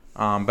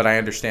 But I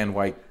understand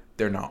why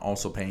they're not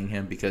also paying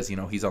him because, you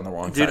know, he's on the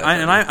wrong side. Dude,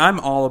 I'm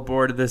all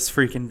aboard this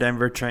freaking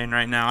Denver train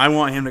right now. I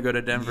want him to go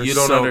to Denver. You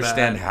don't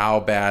understand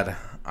how bad.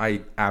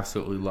 I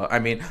absolutely love. I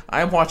mean,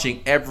 I'm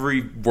watching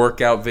every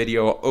workout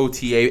video,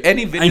 OTA,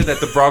 any video that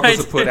the Broncos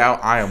have put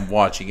out. I am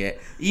watching it,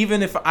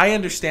 even if I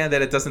understand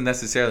that it doesn't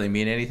necessarily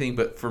mean anything.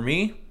 But for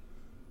me,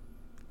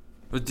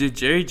 well, dude,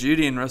 Jerry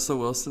Jeudy and Russell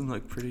Wilson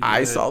look pretty good.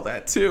 I saw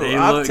that too. They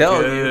look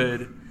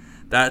good.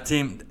 That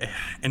team,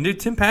 and dude,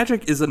 Tim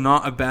Patrick is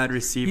not a bad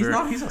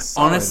receiver. He's a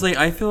solid. Honestly,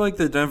 I feel like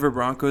the Denver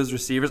Broncos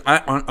receivers.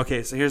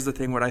 Okay, so here's the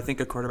thing: what I think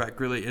a quarterback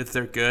really, if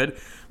they're good,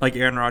 like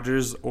Aaron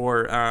Rodgers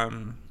or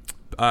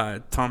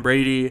Tom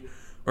Brady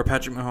or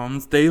Patrick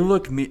Mahomes,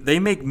 they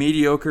make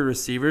mediocre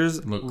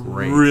receivers look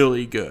great,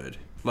 really good.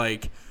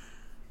 Like,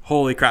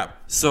 holy crap!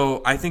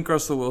 So I think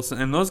Russell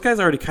Wilson and those guys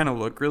already kind of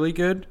look really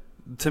good.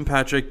 Tim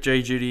Patrick,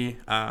 Jay Jeudy,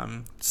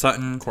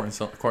 Sutton,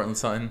 Cortland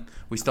Sutton.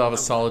 We still have a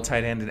solid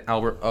tight end in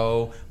Albert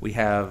O. We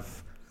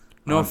have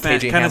Noah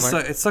Fant.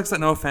 It sucks that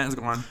Noah Fant is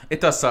gone.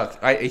 It does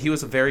suck. He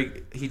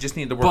just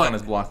needed to work on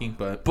his blocking,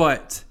 but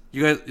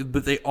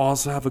they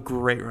also have a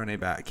great running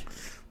back.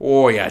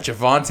 Oh yeah,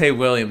 Javonte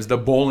Williams, the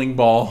bowling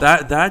ball.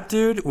 That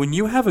dude, when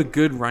you have a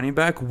good running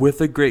back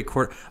with a great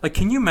court, like,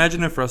 can you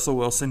imagine if Russell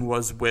Wilson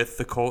was with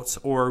the Colts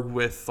or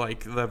with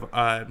like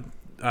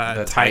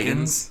the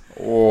Titans?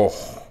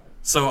 Oh.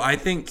 So I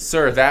think,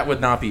 sir, that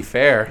would not be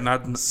fair.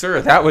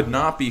 Sir, that would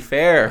not be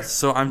fair.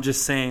 So I'm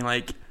just saying,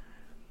 like,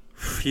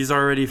 he's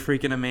already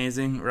freaking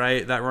amazing,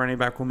 right? That running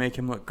back will make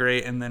him look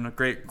great, and then a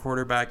great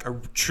quarterback,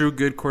 a true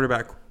good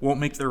quarterback, won't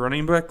make the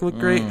running back look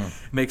great,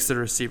 makes the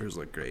receivers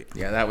look great.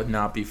 Yeah, that would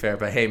not be fair.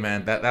 But hey,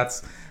 man,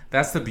 that's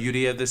the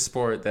beauty of this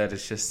sport. That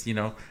it's just, you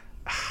know,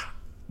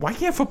 why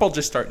can't football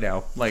just start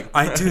now? Like,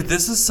 dude,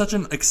 this is such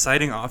an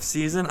exciting off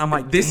season. I'm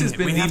like, this has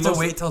been we have to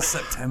wait till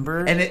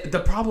September. And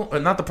the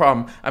problem, not the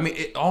problem. I mean,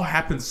 it all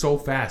happened so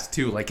fast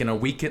too. Like in a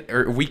week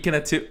or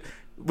two.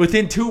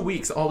 Within 2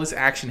 weeks, all this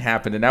action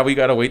happened, and now we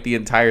got to wait the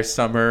entire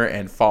summer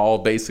and fall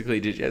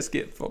basically to just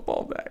get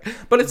football back.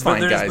 But it's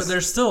fine, guys. But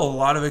there's still a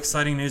lot of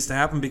exciting news to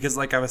happen because,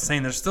 like I was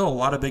saying, there's still a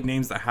lot of big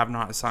names that have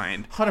not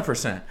signed.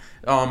 100%.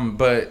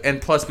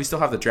 And plus, we still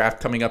have the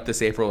draft coming up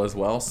this April as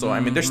well. So,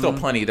 I mean, there's still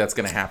plenty that's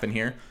going to happen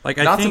here.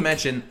 Not to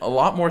mention, a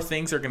lot more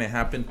things are going to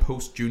happen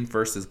post June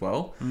 1st as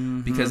well,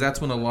 because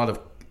that's when a lot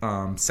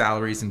of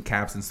salaries and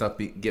caps and stuff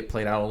get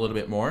played out a little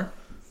bit more.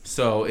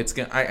 So, it's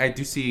gonna. I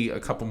do see a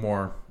couple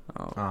more.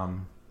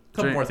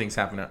 More things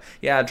happening.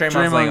 Yeah,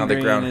 Draymond's laying on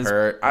the ground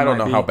hurt. I don't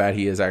know how bad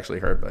he is actually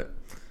hurt, but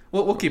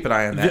we'll keep an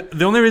eye on that.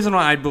 The only reason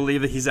why I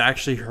believe that he's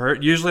actually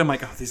hurt, usually I'm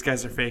like, oh, these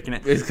guys are faking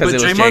it. It's because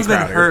Draymond's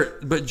been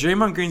hurt. But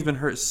Draymond Green's been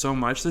hurt so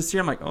much this year.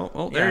 I'm like,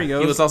 there he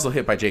goes. He was also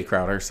hit by Jay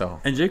Crowder.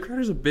 And Jay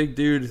Crowder's a big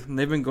dude, and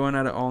they've been going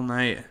at it all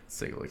night. Let's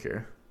take a look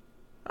here.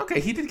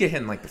 Okay, he did get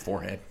hit in like the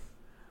forehead.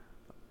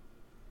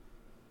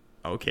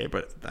 Okay,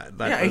 but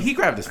he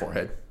grabbed his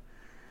forehead.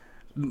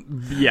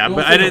 Yeah,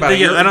 but I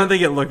don't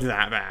think it looked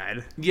that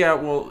bad. Yeah,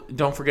 well,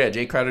 don't forget,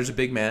 Jay Crowder's a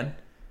big man.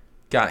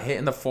 Got hit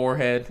in the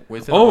forehead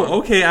with an arm.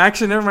 Okay,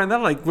 actually, never mind. That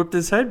like whipped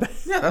his head back.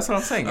 Yeah, that's what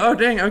I'm saying. Oh,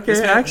 dang.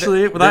 Okay,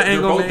 actually, that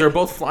angle, they're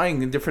both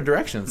flying in different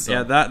directions. So.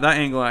 Yeah, that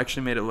angle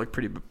actually made it look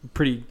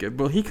pretty good.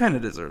 Well, he kind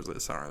of deserves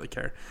it, so I don't really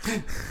care.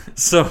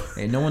 So,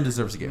 hey, no one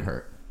deserves to get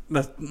hurt.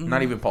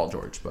 Not even Paul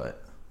George,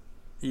 but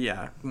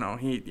yeah, no,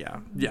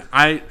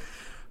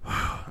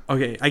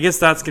 okay, I guess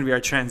that's gonna be our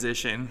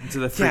transition to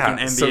the freaking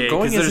NBA. So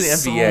going into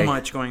there's the NBA, so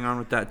much going on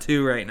with that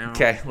too right now.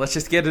 Okay, let's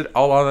just get it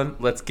all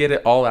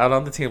out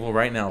on the table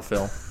right now,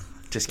 Phil.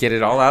 Just get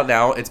it all out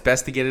now. It's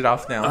best to get it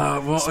off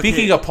now.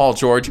 Speaking okay. of Paul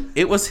George,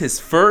 it was his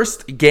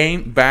first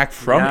game back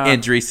from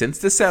injury since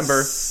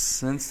December.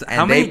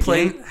 How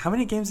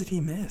many games did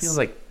he miss? He was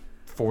like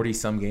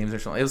 40-some games or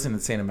something. It was an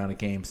insane amount of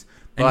games.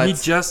 And he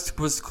just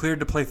was cleared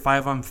to play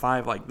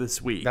 5-on-5 like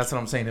this week. That's what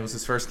I'm saying. It was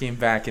his first game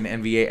back in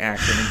NBA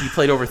action, and he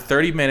played over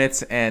 30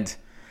 minutes. And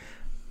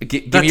that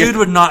dude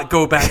would not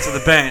go back to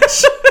the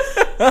bench.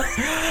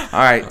 All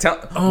right,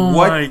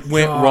 what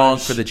went wrong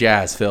for the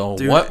Jazz, Phil?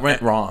 Dude, what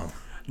went wrong?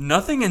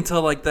 Nothing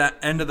until like that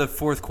end of the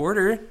fourth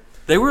quarter.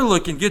 They were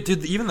looking good,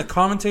 dude. Even the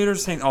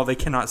commentators saying, "Oh, they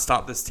cannot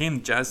stop this team.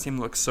 The Jazz team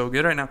looks so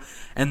good right now,"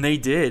 and they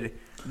did.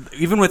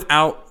 Even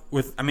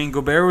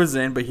Gobert was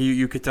in, but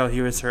you could tell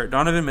he was hurt.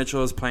 Donovan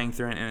Mitchell was playing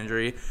through an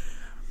injury.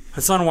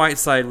 Hassan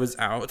Whiteside was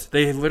out.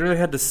 They literally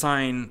had to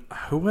sign.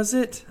 Who was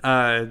it?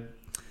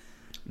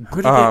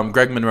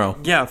 Greg Monroe.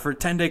 Yeah, for a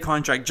 10-day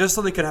contract, just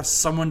so they could have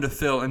someone to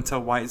fill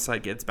until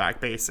Whiteside gets back,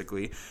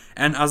 basically.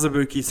 And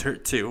Azubuike's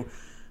hurt too.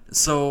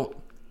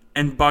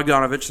 And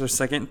Bogdanovich, their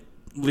second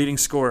leading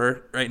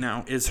scorer right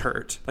now, is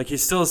hurt. Like,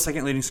 he's still a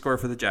second leading scorer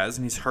for the Jazz,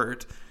 and he's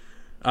hurt.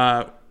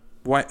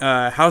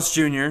 House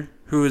Jr.,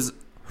 who is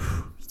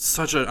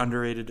such an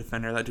underrated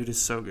defender, that dude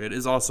is so good,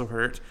 is also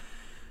hurt.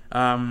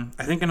 I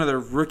think another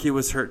rookie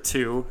was hurt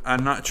too.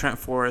 Not Trent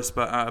Forrest,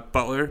 but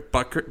Butler.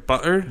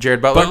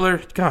 Jared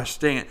Butler? Gosh,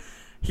 dang it.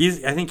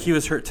 I think he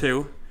was hurt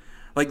too.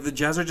 Like, the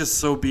Jazz are just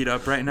so beat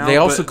up right now. They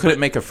also couldn't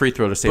make a free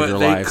throw to save their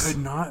lives. They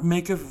could not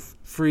make a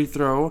free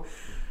throw.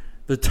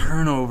 The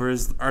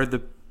turnovers are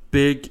the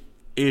big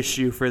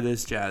issue for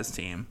this Jazz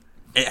team.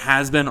 It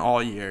has been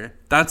all year.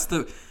 That's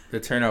the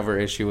turnover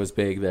issue was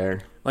big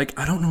there. Like,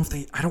 I don't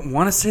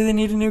want to say they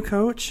need a new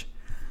coach,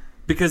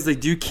 because they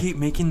do keep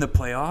making the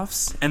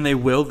playoffs, and they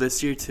will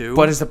this year too.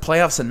 But is the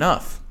playoffs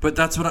enough? But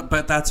that's what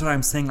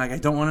I'm saying. Like, I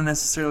don't want to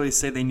necessarily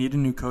say they need a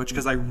new coach,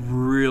 because I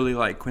really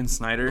like Quinn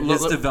Snyder.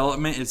 His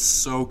development is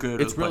so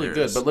good. It's really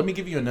good. But let me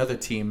give you another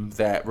team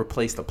that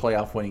replaced a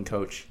playoff winning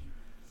coach.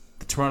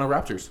 The Toronto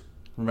Raptors.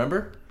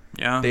 Remember?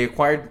 Yeah. They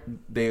acquired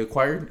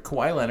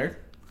Kawhi Leonard,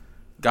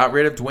 got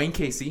rid of Dwayne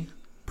Casey,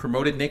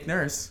 promoted Nick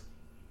Nurse.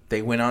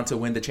 They went on to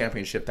win the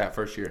championship that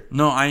first year.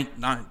 No, I'm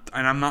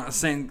not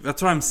saying.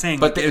 That's what I'm saying.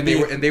 But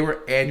they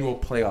were annual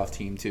playoff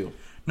team too.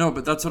 No,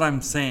 but that's what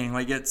I'm saying.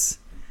 Like,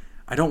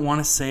 I don't want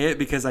to say it,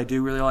 because I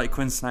do really like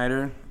Quinn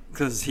Snyder,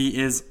 because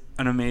he is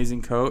an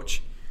amazing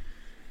coach.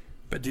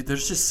 But dude,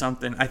 there's just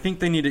something. I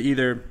think they need to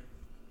either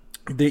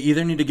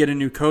need to get a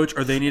new coach,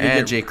 or they need to get.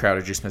 And Jay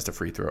Crowder just missed a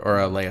free throw or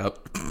a layup.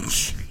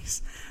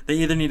 Jeez. They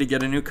either need to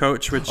get a new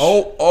coach, which.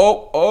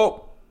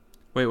 Oh.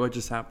 Wait, what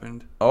just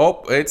happened?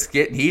 Oh, it's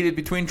getting heated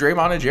between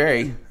Draymond and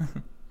Jerry.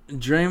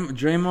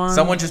 Draymond.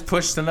 Someone just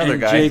pushed another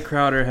guy. Jay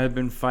Crowder had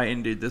been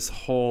fighting, dude, this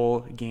whole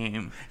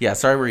game. Yeah,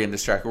 sorry we're getting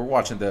distracted. We're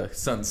watching the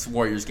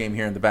Suns-Warriors game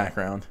here in the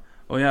background.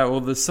 Oh, yeah.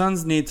 Well, the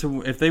Suns need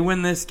to. If they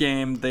win this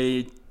game,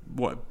 they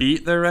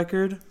beat their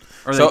record,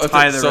 or they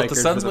tie their record. So if the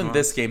Suns win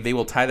this game, they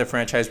will tie the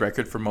franchise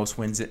record for most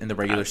wins in the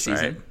regular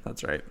season. Right.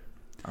 That's right.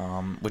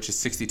 Which is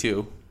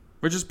 62.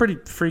 Which is pretty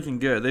freaking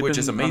good. They've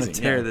been amazing, on a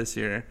tear this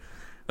year.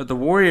 But the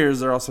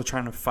Warriors are also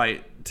trying to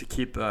fight to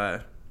keep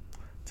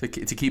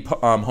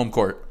home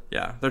court.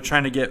 Yeah, they're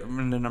trying to get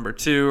into number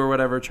 2 or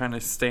whatever, trying to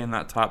stay in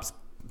that top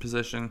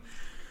position.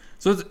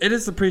 So it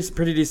is a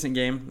pretty decent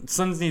game.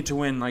 Suns need to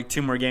win like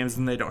 2 more games,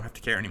 and they don't have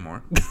to care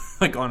anymore.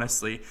 Like,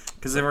 honestly,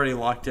 because they've already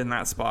locked in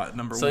that spot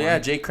number 1. So yeah,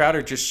 Jay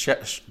Crowder just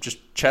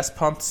chest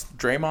pumps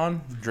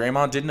Draymond.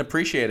 Draymond didn't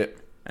appreciate it,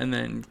 and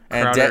then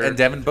and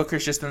Devin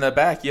Booker's just in the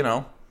back,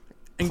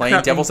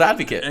 playing devil's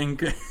advocate.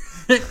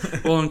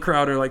 And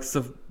Crowder likes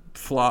to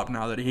flop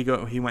now that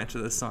he went to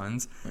the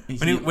Suns.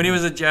 When he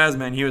was a Jazz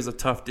man, he was a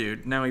tough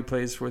dude. Now he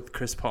plays with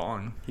Chris Paul,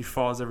 and he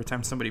falls every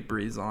time somebody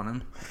breathes on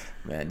him.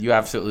 Man, you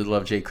absolutely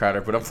love Jay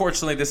Crowder, but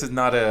unfortunately, this is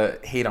not a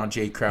hate on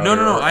Jay Crowder.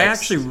 No. I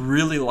actually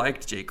really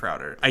liked Jay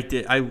Crowder. I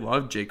did. I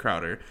loved Jay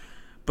Crowder,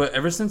 but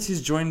ever since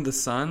he's joined the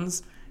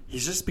Suns,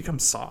 he's just become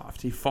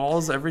soft. He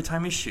falls every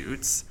time he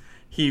shoots.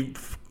 He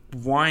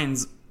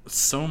whines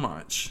so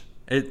much.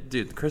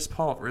 Dude, Chris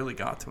Paul really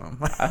got to him.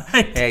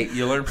 Hey,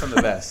 you learn from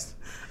the best.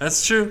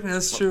 That's true.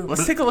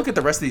 Let's take a look at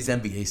the rest of these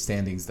NBA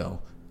standings, though.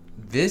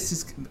 This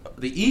is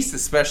the East,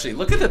 especially.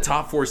 Look at the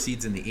top 4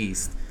 seeds in the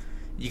East.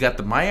 You got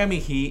the Miami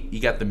Heat, you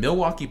got the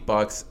Milwaukee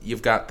Bucks,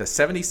 you've got the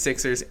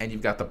 76ers, and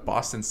you've got the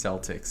Boston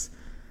Celtics.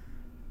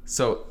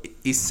 So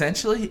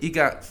essentially, you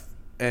got,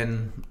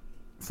 and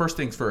first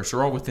things first,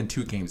 you're all within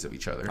 2 games of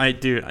each other. I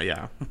do,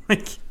 yeah.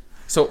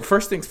 So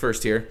first things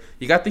first here,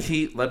 you got the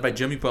Heat led by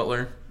Jimmy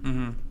Butler.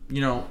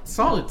 Mm-hmm.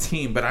 Solid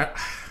team, but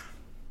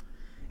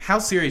how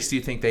serious do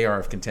you think they are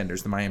of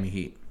contenders, the Miami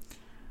Heat?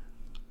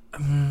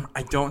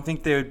 I don't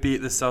think they would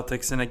beat the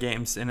Celtics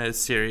in a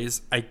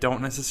series. I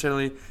don't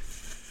necessarily.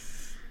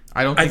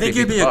 I think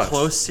it'd be a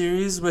close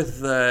series with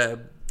the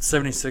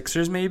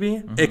 76ers maybe.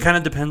 Mm-hmm. It kind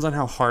of depends on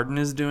how Harden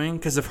is doing,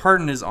 because if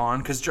Harden is on,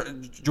 because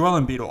Joel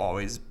Embiid will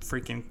always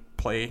freaking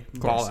play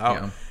ball out.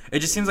 Yeah. It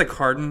just seems like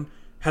Harden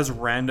has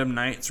random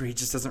nights where he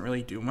just doesn't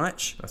really do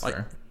much. That's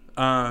fair.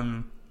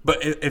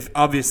 But if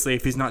obviously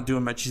if he's not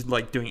doing much, he's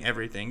like doing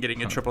everything,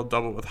 getting a triple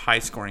double with high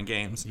scoring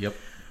games. Yep.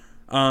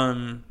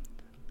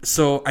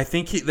 So I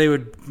think they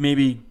would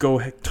maybe go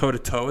toe to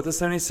toe with the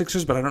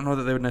 76ers, but I don't know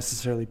that they would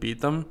necessarily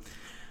beat them.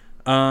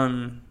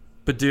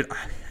 But dude,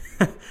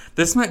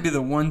 this might be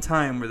the one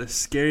time where the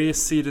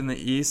scariest seed in the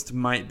East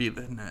might be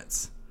the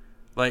Nets.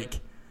 Like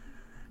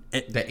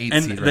the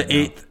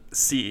eighth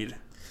seed.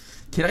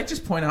 Can I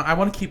just point out? I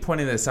want to keep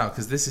pointing this out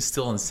because this is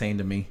still insane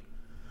to me.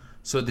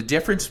 So the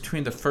difference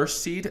between the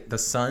first seed, the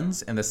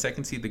Suns, and the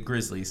second seed, the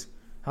Grizzlies.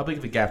 How big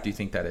of a gap do you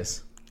think that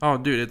is? Oh,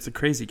 dude, it's a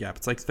crazy gap.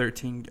 It's like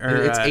 13 or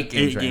it's 8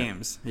 games. 8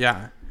 games.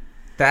 Yeah.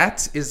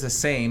 That is the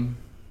same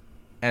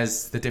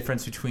as the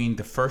difference between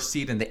the first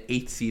seed and the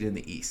 8th seed in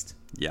the East.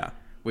 Yeah.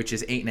 Which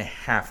is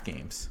 8.5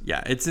 games.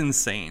 Yeah, it's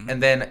insane.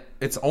 And then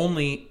it's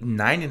only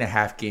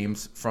 9.5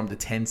 games from the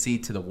 10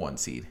 seed to the 1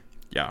 seed.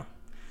 Yeah.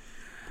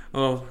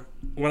 Well,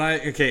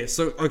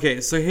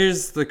 so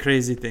here's the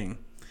crazy thing.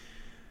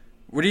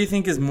 What do you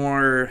think is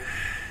what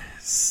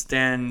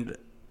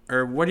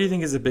do you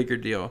think is a bigger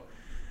deal?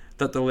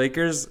 That the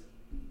Lakers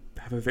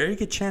have a very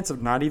good chance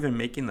of not even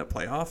making the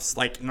playoffs,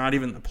 like not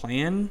even the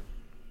play-in,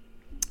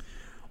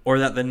 or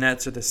that the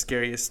Nets are the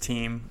scariest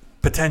team,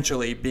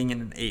 potentially being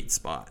in an 8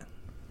 spot?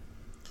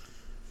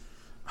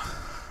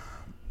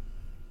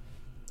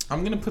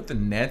 I'm gonna put the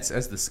Nets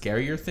as the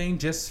scarier thing,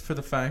 just for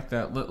the fact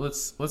that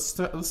let's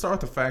start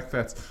with the fact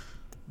that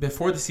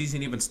before the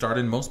season even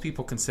started, most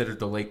people considered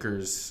the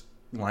Lakers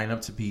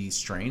lineup to be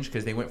strange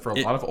because they went for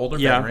a lot of older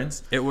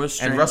veterans. It was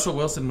strange. And Russell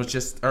Wilson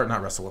was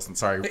not Russell Wilson.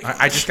 Sorry,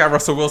 I just got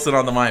Russell Wilson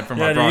on the mind from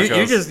my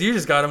Broncos. You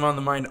just got him on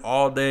the mind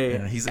all day.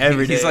 Yeah, he's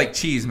like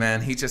cheese,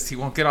 man. He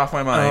won't get off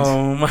my mind.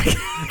 Oh my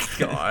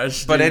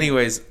gosh! But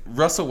anyways,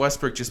 Russell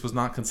Westbrook just was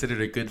not considered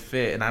a good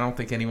fit, and I don't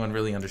think anyone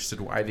really understood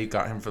why they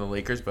got him for the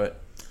Lakers.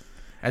 But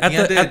at the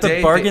end of the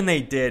day, bargain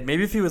they did.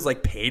 Maybe if he was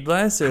like paid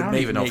less, it would I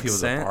don't even know if he was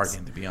sense. a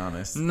bargain, to be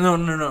honest. No.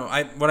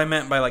 What I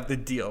meant by like the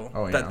deal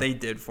that they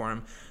did for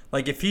him.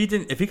 Like if he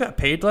got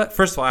paid less,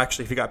 first of all,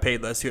 actually, if he got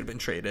paid less, he would have been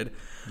traded.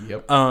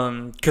 Yep.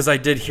 Because I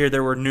did hear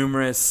there were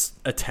numerous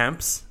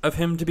attempts of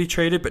him to be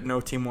traded, but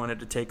no team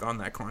wanted to take on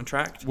that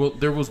contract. Well,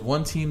 there was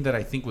one team that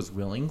I think was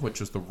willing, which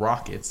was the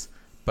Rockets,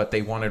 but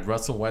they wanted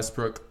Russell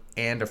Westbrook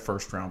and a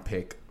first-round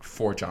pick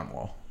for John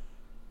Wall.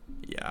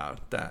 Yeah,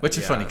 which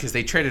is funny because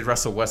they traded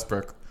Russell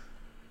Westbrook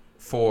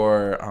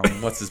for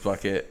what's his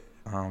bucket?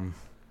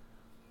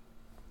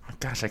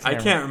 Gosh, I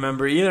can't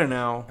remember either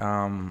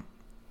now.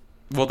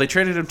 Well, they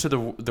traded him to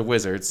the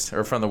Wizards,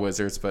 or from the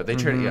Wizards, but they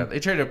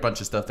traded a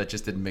bunch of stuff that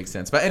just didn't make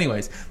sense. But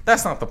anyways,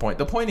 that's not the point.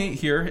 The point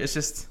here is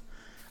just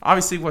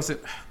obviously wasn't.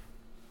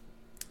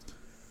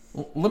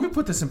 Let me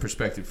put this in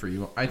perspective for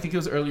you. I think it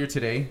was earlier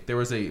today. There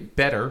was a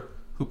bettor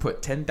who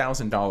put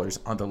 $10,000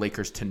 on the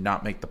Lakers to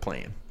not make the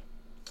play-in.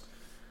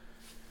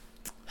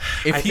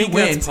 If he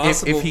wins,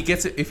 if he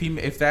gets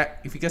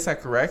that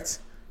correct,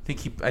 I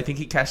think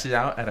he cashed it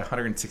out at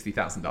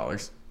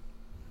 $160,000.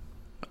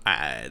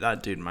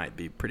 That dude might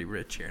be pretty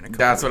rich here in a couple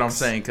That's weeks. what I'm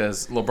saying,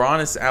 because LeBron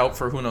is out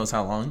for who knows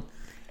how long.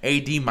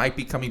 AD might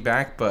be coming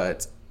back,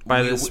 but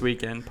by this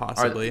weekend,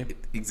 possibly.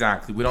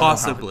 Exactly. We don't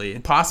possibly.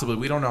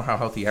 We don't know how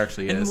healthy he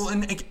actually is.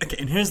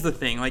 And here's the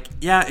thing. Like,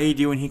 yeah,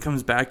 AD, when he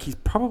comes back, he's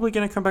probably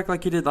going to come back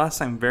like he did last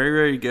time. Very,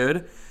 very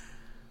good.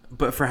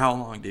 But for how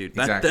long, dude?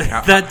 Exactly.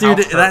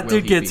 That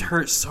dude gets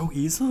hurt so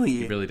easily.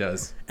 He really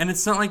does. And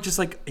it's not like just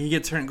like he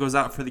gets hurt and goes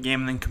out for the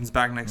game and then comes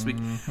back next week.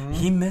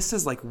 He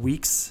misses like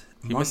weeks.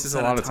 He misses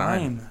a lot of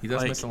time. He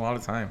does miss a lot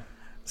of time.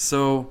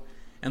 So,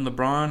 and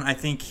LeBron, I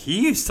think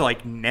he used to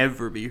like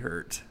never be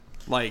hurt.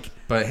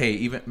 But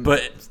hey,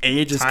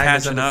 age is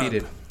catching up.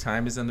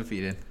 Time is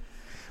undefeated.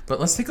 But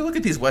let's take a look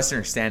at these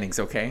Western standings,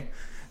 okay?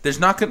 There's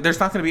not going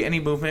to be any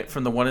movement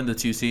from the 1 and the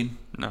 2 seed.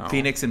 No.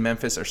 Phoenix and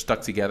Memphis are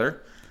stuck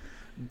together.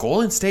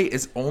 Golden State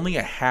is only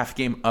a half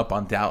game up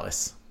on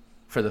Dallas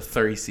for the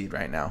 30 seed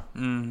right now.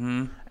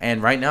 Mm-hmm.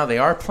 And right now they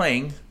are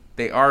playing.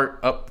 They are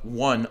up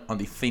 1 on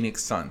the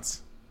Phoenix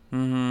Suns.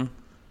 Mm-hmm.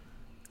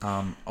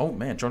 Oh,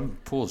 man, Jordan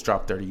Poole's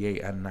dropped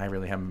 38, and I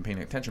really haven't been paying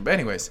attention. But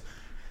anyways,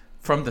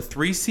 from the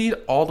 3 seed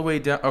all the way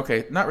down.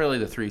 Okay, not really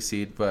the 3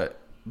 seed, but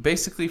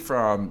basically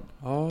from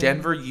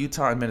Denver,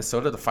 Utah, and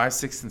Minnesota, the 5,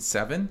 6, and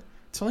 7,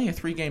 it's only a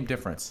 3-game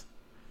difference.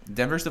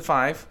 Denver's the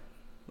 5,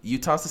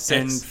 Utah's the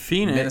 6, and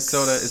Phoenix,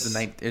 Minnesota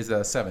is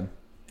the 7.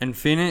 And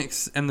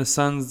Phoenix and the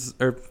Suns,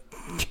 or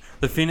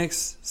the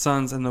Phoenix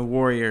Suns and the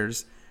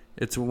Warriors,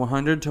 it's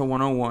 100 to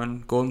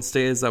 101. Golden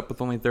State is up with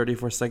only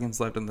 34 seconds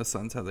left, and the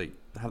Suns have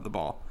the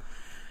ball.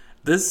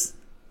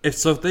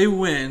 If they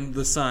win,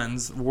 the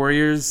Suns,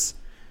 Warriors,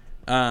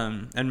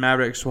 and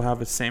Mavericks will have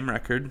the same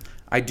record.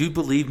 I do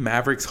believe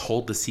Mavericks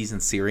hold the season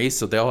series,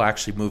 so they'll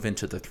actually move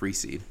into the 3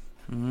 seed.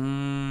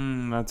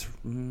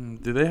 Do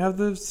they have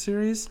the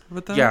series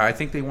with them? Yeah, I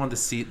think they won the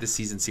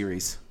season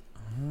series.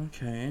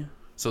 Okay.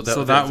 So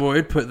that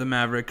would put the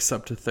Mavericks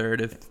up to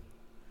 3rd.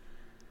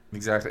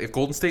 Exactly. If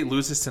Golden State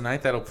loses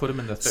tonight, that'll put them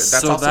in the 3rd.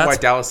 That's also why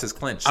Dallas is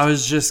clinched. I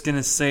was just going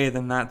to say,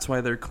 then that's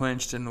why they're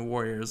clinched and the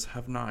Warriors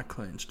have not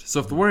clinched. So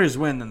if the Warriors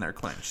win, then they're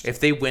clinched. If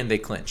they win, they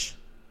clinch.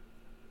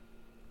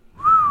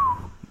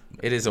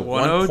 It is a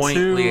 102, 1-point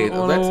lead.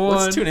 Let's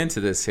 101. tune into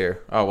this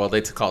here. Oh, well,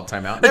 they called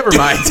timeout. Never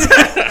mind.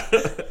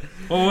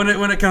 Well,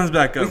 when it comes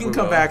back up, We can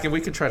come back and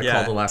we can try to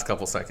call the last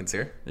couple seconds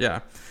here.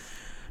 Yeah.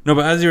 No,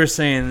 but as you were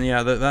saying,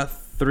 yeah, that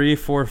 3,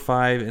 4,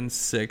 5, and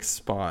 6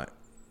 spot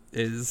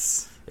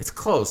is... It's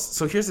close.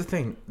 So here's the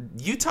thing.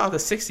 Utah, the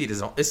 6th seed,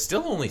 is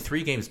still only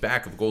 3 games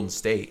back of Golden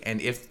State.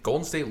 And if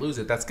Golden State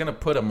loses, that's going to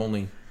put them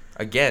only,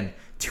 again,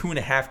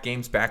 2.5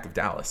 games back of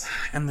Dallas.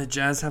 And the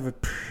Jazz have a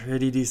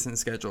pretty decent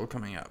schedule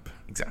coming up.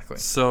 Exactly.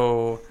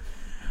 So...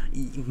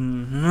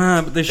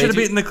 But they should have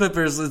beaten the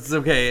Clippers. It's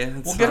okay.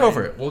 We'll get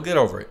over it. We'll get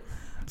over it.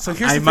 So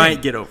here's the thing.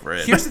 might get over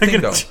it. Here's the thing,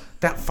 though.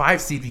 That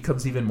 5 seed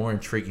becomes even more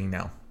intriguing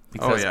now.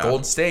 Because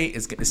Golden State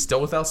is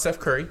still without Steph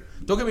Curry.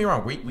 Don't get me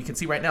wrong. We can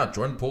see right now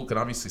Jordan Poole can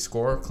obviously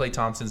score. Klay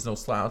Thompson's no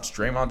slouch.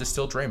 Draymond is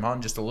still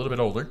Draymond, just a little bit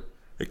older.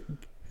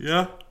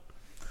 Yeah.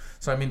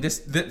 So, I mean,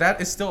 that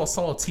is still a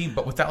solid team.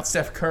 But without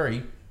Steph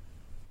Curry,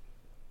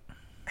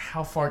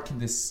 how far can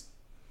this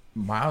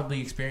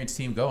mildly experienced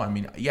team go? I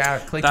mean, yeah,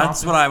 Klay Thompson.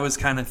 That's what I was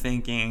kind of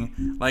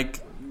thinking. Like,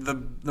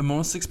 the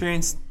most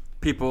experienced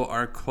people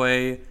are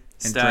Klay,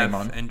 Steph,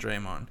 and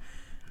Draymond.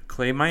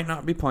 Klay might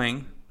not be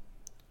playing.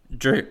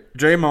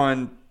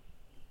 Draymond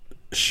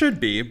should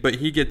be, but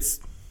he gets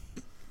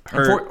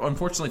hurt.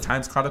 Unfortunately,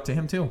 time's caught up to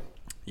him too.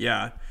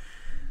 Yeah.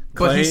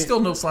 But he's still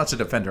no slouch of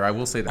defender, I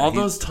will say that. All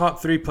those top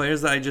 3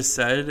 players that I just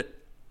said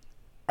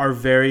are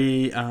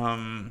very...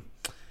 I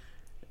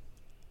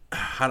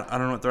don't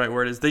know what the right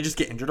word is. They just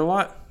get injured a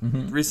lot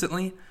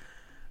recently.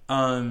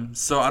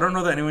 So I don't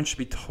know that anyone should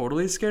be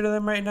totally scared of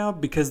them right now,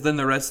 because then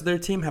the rest of their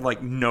team have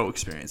like no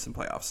experience in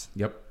playoffs.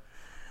 Yep.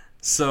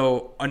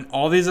 So on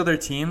all these other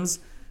teams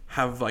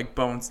have like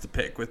bones to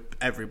pick with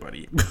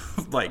everybody.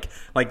 like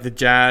the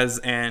Jazz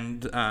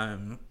and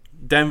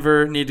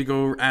Denver need to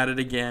go at it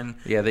again.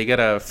 Yeah, they got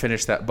to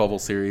finish that bubble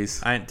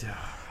series.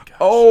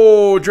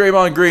 Oh,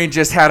 Draymond Green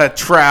just had a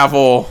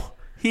travel.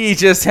 He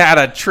just had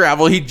a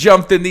travel. He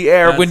jumped in the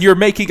air. When you're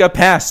making a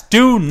pass,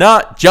 do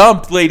not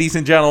jump, ladies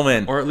and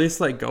gentlemen. Or at least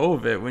let go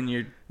of it when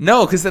you're...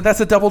 No, because that's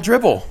a double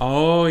dribble.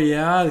 Oh,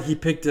 yeah. He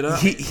picked it up.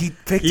 He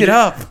picked it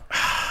up.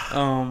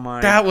 Oh,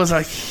 my. That was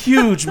a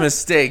huge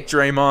mistake,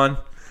 Draymond.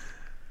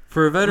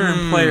 For a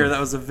veteran player,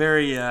 that was a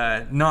very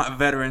not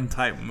veteran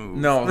type move.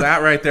 No,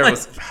 that right there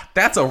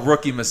that's a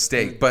rookie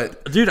mistake.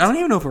 But dude, I don't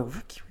even know if a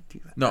rookie would do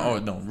that.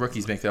 No,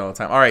 rookies make that all the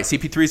time. All right,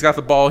 CP3's got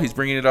the ball. He's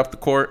bringing it up the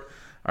court.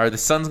 Are the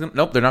Suns going to...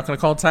 Nope, they're not going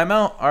to call a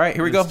timeout. All right,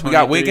 here we go. We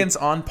got Wiggins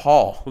on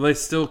Paul. Well, they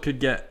still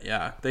could get...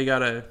 Yeah, they got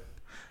to...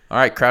 All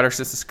right, Crowder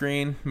sets the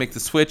screen, make the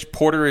switch.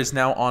 Porter is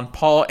now on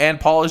Paul, and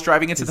Paul is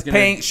driving into the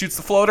paint, shoots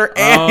the floater,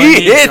 and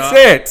he hits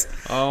it.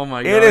 Oh,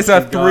 my God. It is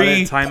a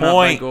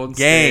 3-point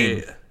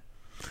game.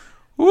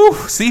 Woo,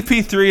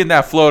 CP3 and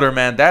that floater,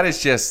 man. That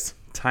is just...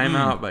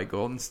 Timeout by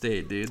Golden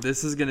State, dude.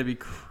 This is going to be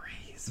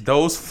crazy.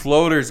 Those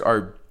floaters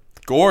are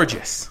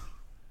gorgeous.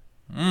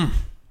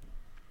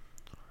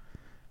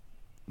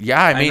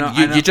 Yeah, I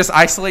mean, you just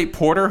isolate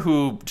Porter,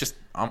 who just...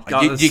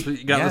 got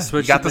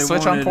the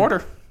switch on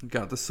Porter.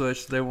 Got the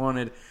switch they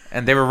wanted.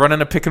 And they were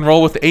running a pick and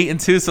roll with 8 and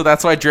 2, so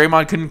that's why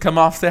Draymond couldn't come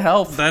off to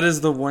help. That is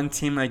the one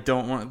team I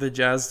don't want the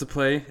Jazz to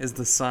play, is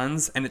the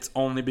Suns, and it's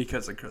only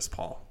because of Chris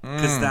Paul.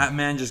 Because that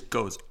man just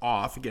goes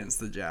off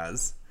against the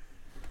Jazz.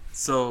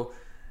 So,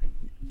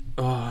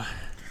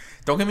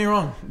 don't get me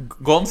wrong.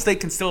 Golden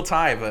State can still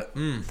tie, but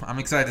I'm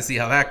excited to see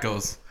how that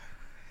goes.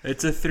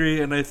 It's a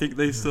 3, and I think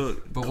they still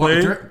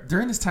But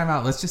during this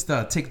timeout, let's just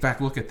take a back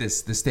look at the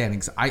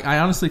standings. I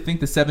honestly think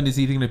the 7 is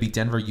either going to be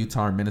Denver,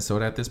 Utah, or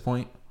Minnesota at this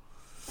point.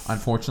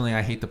 Unfortunately,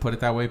 I hate to put it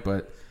that way,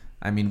 but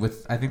I mean,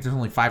 I think there's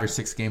only 5 or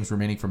 6 games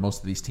remaining for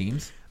most of these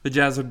teams. The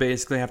Jazz would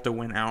basically have to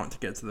win out to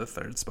get to the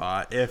 3rd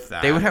spot, if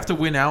that. They would have to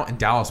win out, and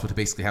Dallas would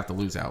basically have to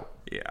lose out.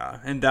 Yeah,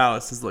 and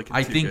Dallas is looking.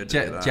 I too think good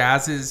to do that.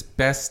 Jazz's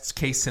best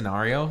case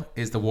scenario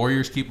is the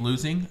Warriors keep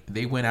losing,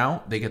 they win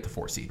out, they get the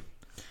 4 seed.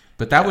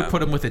 But that would put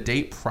them with a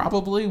date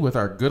probably with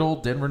our good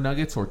old Denver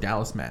Nuggets or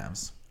Dallas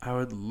Mavs. I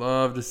would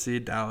love to see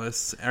Denver.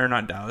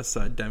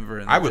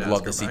 And I would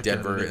love to see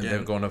Denver and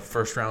them going to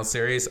first round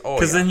series. Oh,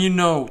 because then you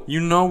know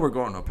we're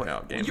going to a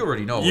playoff game. You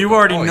already know. You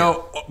already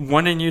know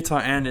one in Utah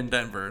and in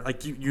Denver.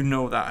 Like you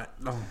know that.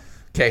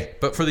 Okay,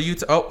 but for the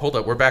Utah, hold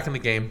up, we're back in the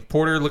game.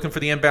 Porter looking for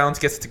the inbounds,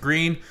 gets it to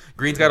Green.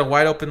 Green's got a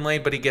wide open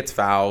lane, but he gets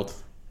fouled.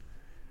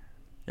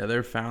 Yeah,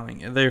 they're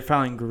fouling. They're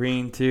fouling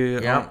Green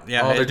too. Yeah.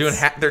 They're doing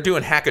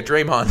hack a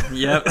Draymond.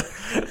 Yep.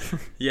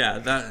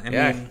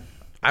 Yeah.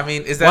 I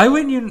mean, is that... Why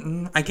wouldn't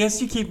you... I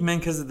guess you keep him in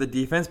because of the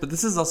defense, but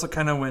this is also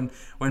kind of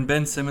when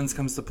Ben Simmons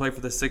comes to play for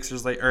the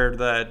Sixers, or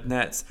the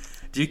Nets.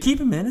 Do you keep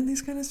him in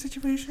these kind of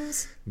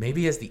situations?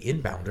 Maybe as the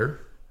inbounder.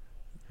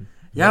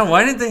 Yeah,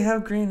 why didn't they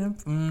have Green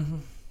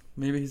in?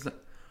 Maybe he's... All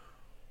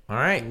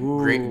right.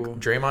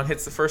 Draymond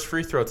hits the first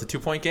free throw. It's a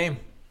 2-point game.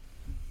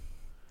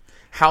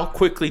 How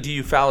quickly do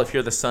you foul if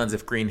you're the Suns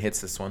if Green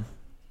hits this one?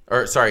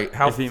 Or, sorry,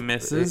 if he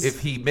misses? If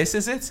he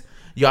misses it,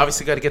 you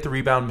obviously got to get the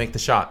rebound and make the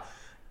shot.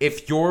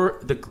 If you're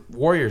the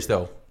Warriors,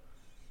 though,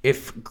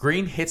 if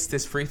Green hits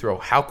this free throw,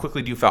 how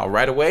quickly do you foul?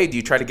 Right away? Do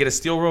you try to get a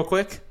steal real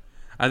quick?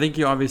 I think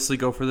you obviously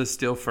go for the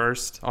steal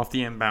first off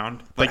the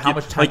inbound. But how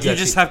much time do you you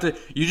just have to?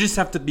 You just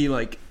have to be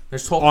like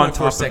There's on top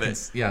 12.4 of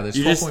seconds. it. Yeah, there's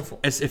You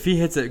 12.4. just, if he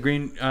hits it,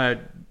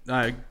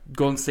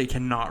 Golden State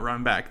cannot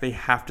run back. They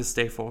have to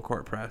stay full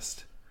court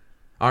pressed.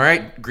 All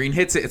right, Green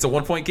hits it. It's a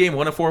 1-point game,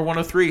 104,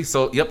 103.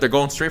 So, yep, they're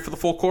going straight for the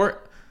full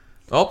court.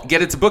 Oh,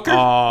 get it to Booker.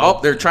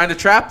 Oh. They're trying to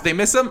trap. They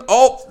miss him.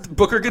 Oh,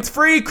 Booker gets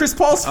free. Chris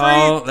Paul's free.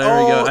 Oh,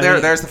 there we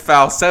go. There's the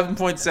foul.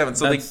 7.7.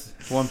 So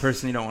That's one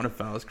person you don't want to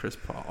foul is Chris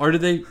Paul. Or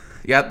did they?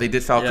 they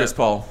did foul Yeah. Chris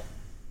Paul.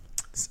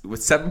 With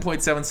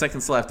 7.7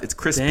 seconds left, it's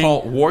Chris Dang.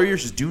 Paul.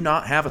 Warriors do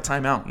not have a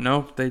timeout.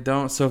 Nope, they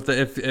don't. So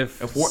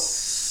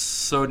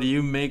so do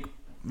you make?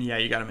 Yeah,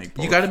 you got to make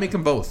both. You got to make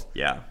them both.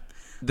 Yeah.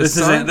 The This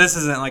Sun-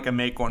 isn't like a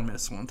make one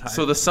miss one time.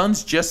 So the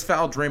Suns just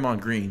fouled Draymond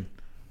Green.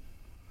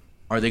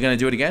 Are they going to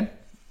do it again?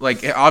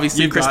 Like,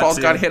 obviously, You've Chris got Paul's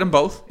to. got to hit them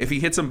both. If he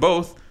hits them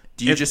both,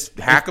 do you just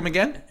hack them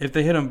again? if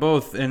they hit them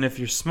both, and if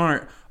you're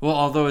smart, well,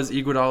 although is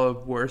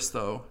Iguodala worse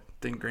though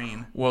than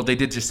Green? Well, they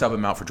did just sub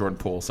him out for Jordan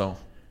Poole, so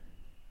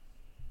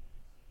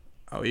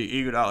Oh,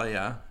 Iguodala,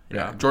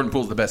 yeah. Jordan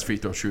Poole's the best free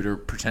throw shooter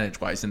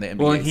percentage-wise in the NBA.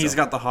 Well, and he's so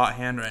got the hot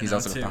hand right he's now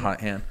also got too. the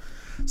hot hand.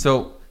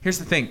 So here's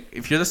the thing: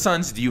 if you're the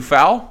Suns, do you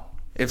foul?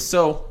 If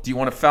so, do you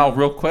want to foul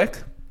real quick,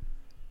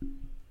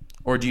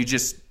 or do you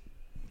just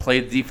play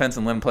the defense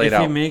and let him play If it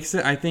out? he makes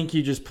it, I think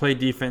you just play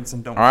defense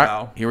and don't All right,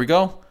 foul. here we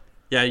go.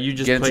 Yeah, you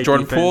just Get play into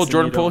Jordan defense Poole. and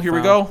Jordan you Poole, don't here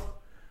we foul. go.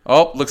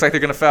 Oh, looks like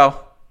they're going to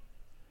foul.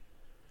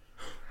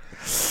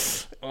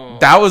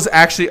 That was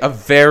actually a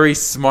very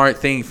smart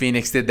thing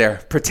Phoenix did there.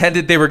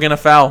 Pretended they were going to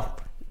foul.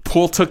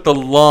 Poole took the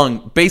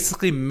lung,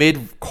 basically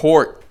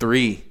mid-court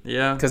three.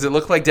 Yeah. Because it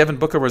looked like Devin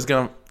Booker was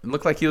going to, it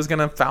looked like he was going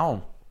to foul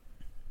him.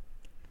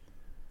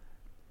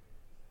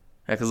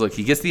 Yeah, because look,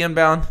 he gets the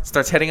inbound,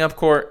 starts heading up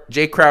court.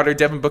 Jay Crowder,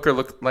 Devin Booker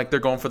look like they're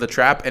going for the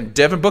trap, and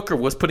Devin Booker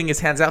was putting his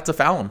hands out to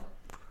foul him.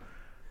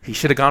 He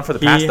should have gone for the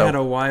pass, He though. had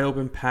a wide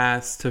open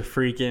pass to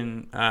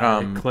freaking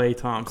Klay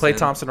Thompson. Klay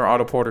Thompson or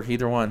Otto Porter,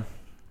 either one.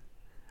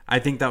 I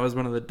think that was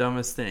one of the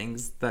dumbest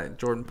things that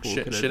Jordan Poole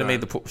could have Should have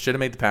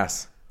made the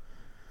pass.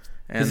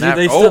 And 'Cause that,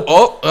 they still-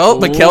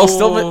 Mikel's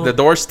still Whoa. the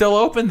door's still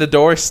open. The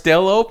door's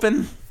still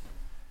open.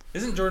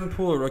 Isn't Jordan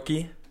Poole a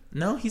rookie?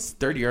 No, he's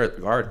third year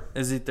at guard.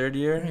 Is he third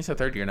year? He's a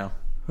third year now.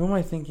 Who am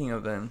I thinking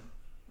of then?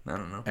 I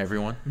don't know.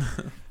 Everyone.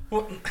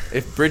 Well,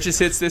 If Bridges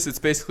hits this, it's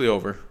basically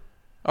over.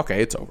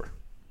 Okay, it's over.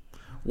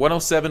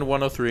 107,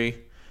 103.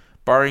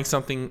 Barring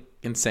something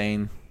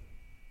insane,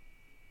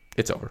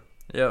 it's over.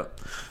 yeah.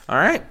 All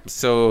right.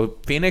 So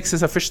Phoenix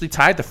has officially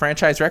tied the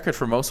franchise record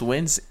for most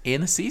wins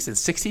in a season.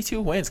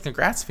 62 wins.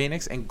 Congrats,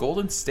 Phoenix. And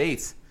Golden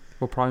State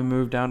We'll probably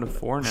move down to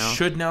 4 now.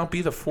 should now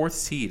be the fourth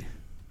seed.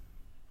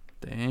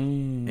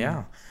 Dang.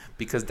 Yeah.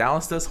 Because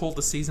Dallas does hold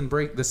the season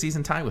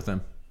tie with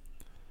them.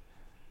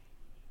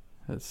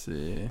 Let's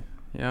see.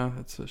 Yeah,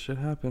 that's what should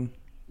happen.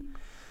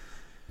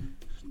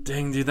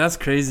 Dang, dude, that's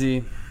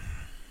crazy.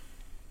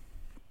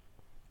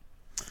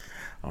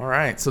 All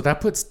right. So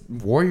that puts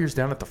Warriors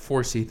down at the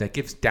 4 seed. That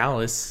gives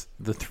Dallas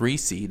the 3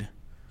 seed.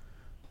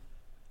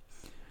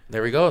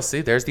 There we go.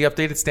 See, there's the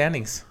updated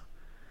standings.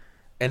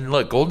 And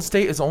look, Golden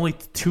State is only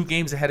 2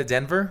 games ahead of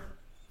Denver.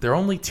 They're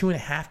only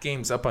 2.5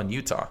 games up on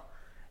Utah.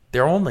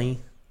 They're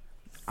only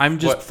I'm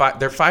just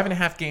they're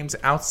 5.5 games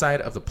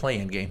outside of the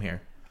play-in game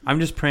here. I'm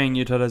just praying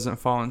Utah doesn't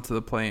fall into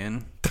the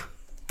play-in.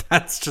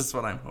 That's just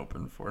what I'm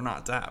hoping for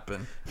not to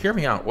happen. Hear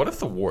me out. What if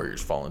the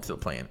Warriors fall into the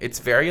play-in? It's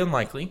very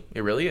unlikely.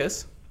 It really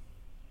is.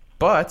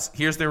 But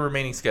here's their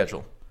remaining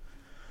schedule.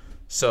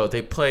 So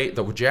they play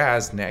the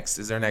Jazz next.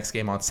 Is their next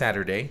game on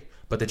Saturday.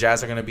 But the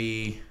Jazz are going to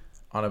be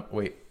on a...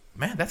 Wait.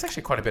 Man, that's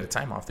actually quite a bit of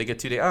time off. They get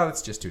 2 days. Oh,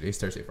 it's just 2 days.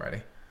 Thursday,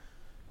 Friday.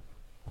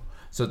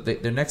 So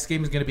their next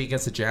game is going to be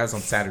against the Jazz on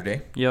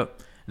Saturday.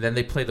 Yep. Then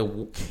they play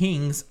the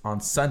Kings on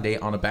Sunday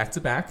on a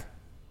back-to-back.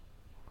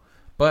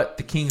 But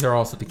the Kings are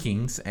also the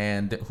Kings,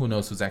 and who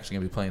knows who's actually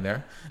going to be playing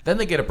there. Then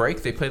they get a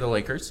break. They play the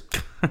Lakers.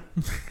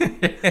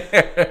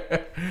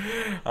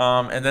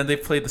 And then they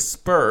play the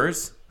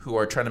Spurs, who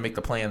are trying to make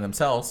the play-in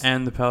themselves.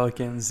 And the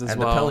Pelicans as And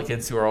well. the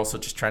Pelicans, who are also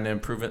just trying to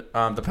improve it.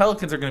 The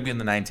Pelicans are going to be in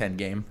the 9-10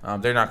 game.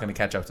 They're not going to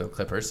catch up to the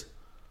Clippers.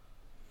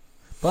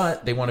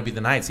 But they want to be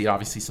the 9 seed,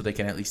 obviously, so they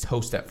can at least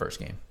host that first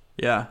game.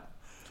 Yeah.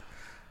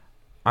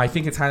 I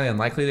think it's highly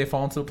unlikely they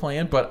fall into the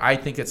play-in, but I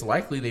think it's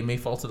likely they may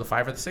fall to the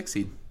 5 or the 6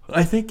 seed.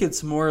 I think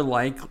it's more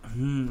like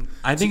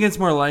I think it's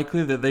more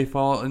likely that they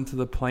fall into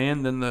the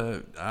play-in than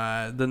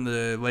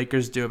the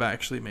Lakers do of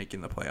actually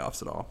making the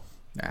playoffs at all.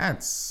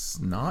 That's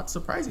not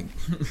surprising.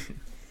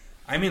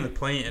 I mean the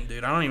play-in,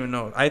 dude. I don't even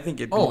know. I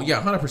think it. Oh,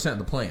 yeah, 100% in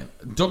the play-in.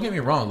 Don't get me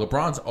wrong.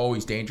 LeBron's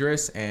always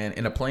dangerous, and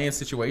in a play-in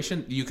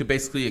situation, you could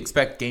basically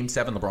expect Game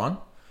 7 LeBron.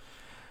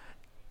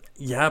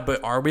 Yeah,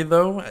 but are we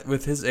though?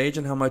 With his age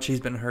and how much he's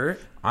been hurt?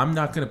 I'm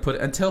not going to put...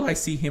 Until I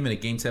see him in a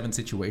Game 7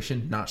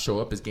 situation not show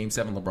up as Game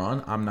 7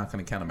 LeBron, I'm not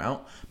going to count him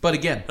out. But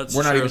again, That's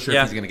we're not true. even sure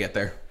Yeah. if he's going to get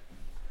there.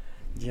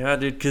 Yeah,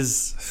 dude,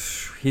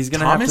 because he's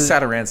going to have to... Thomas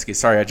Satoransky.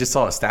 Sorry, I just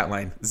saw a stat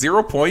line.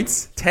 0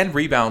 points, 10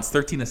 rebounds,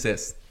 13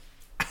 assists.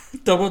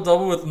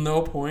 Double-double with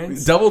no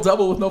points?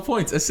 Double-double with no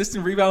points. Assist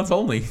and rebounds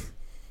only.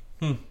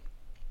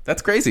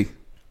 That's crazy.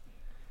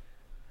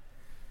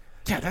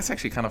 Yeah, that's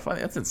actually kind of funny.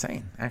 That's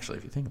insane, actually,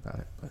 if you think about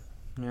it.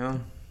 Yeah.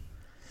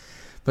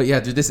 But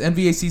yeah, dude, this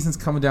NBA season's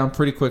coming down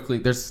pretty quickly.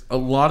 There's a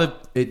lot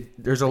of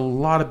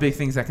big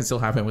things that can still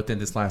happen within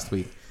this last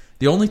week.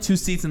 The only 2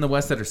 seeds in the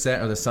West that are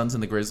set are the Suns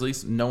and the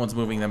Grizzlies. No one's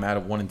moving them out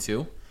of 1 and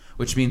 2,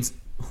 which means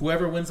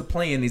whoever wins the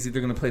play-in is either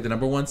going to play the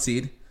number 1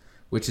 seed,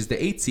 which is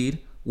the 8 seed.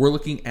 We're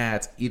looking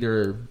at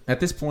either, at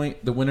this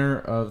point, the winner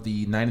of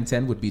the 9 and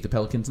 10 would be the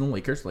Pelicans and the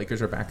Lakers.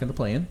 Lakers are back in the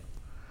play-in.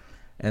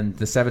 And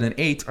the 7 and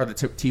 8 are the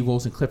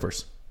T-Wolves and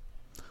Clippers.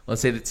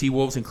 Let's say the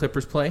T-Wolves and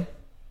Clippers play.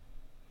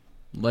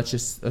 Let's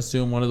just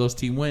assume one of those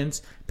team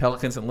wins.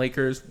 Pelicans and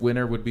Lakers,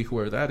 winner would be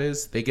whoever that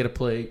is. They get to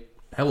play.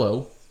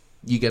 Hello.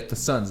 You get the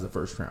Suns the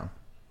first round.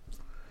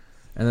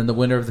 And then the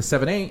winner of the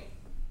 7-8,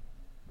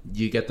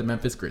 you get the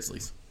Memphis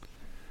Grizzlies.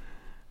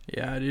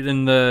 Yeah, dude.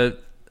 And the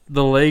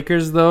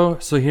Lakers, though.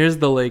 So here's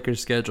the Lakers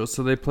schedule.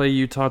 So they play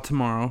Utah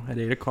tomorrow at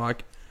 8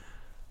 o'clock.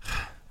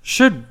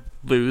 Should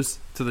lose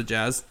to the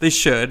Jazz. They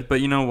should,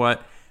 but you know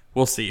what?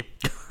 We'll see.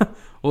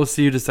 We'll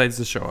see who decides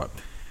to show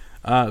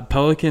up.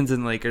 Pelicans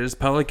and Lakers.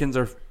 Pelicans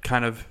are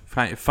kind of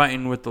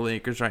fighting with the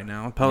Lakers right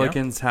now.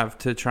 Pelicans have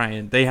to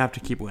they have to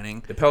keep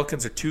winning. The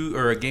Pelicans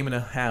are a game and a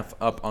half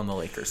up on the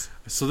Lakers.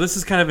 So this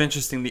is kind of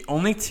interesting. The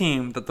only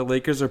team that the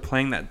Lakers are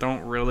playing that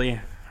aren't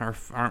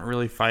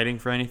really fighting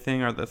for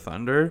anything are the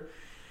Thunder.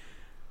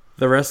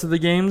 The rest of the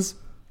games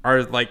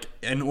are like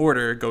in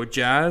order. Go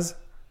Jazz,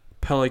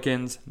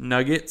 Pelicans,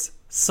 Nuggets,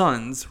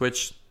 Suns,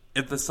 which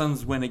if the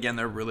Suns win again,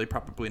 they're really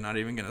probably not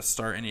even going to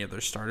start any of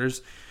their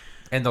starters.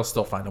 And they'll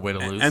still find a way to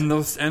lose.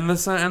 And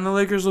the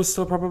Lakers will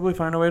still probably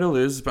find a way to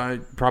lose,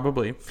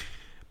 probably.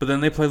 But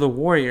then they play the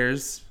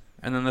Warriors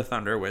and then the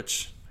Thunder,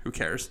 which who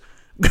cares?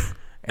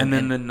 and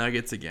then the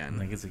Nuggets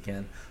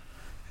again.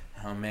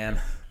 Oh man,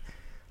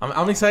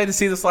 I'm excited to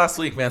see this last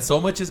week, man. So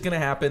much is gonna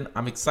happen.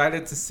 I'm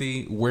excited to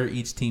see where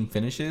each team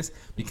finishes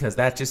because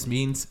that just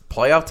means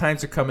playoff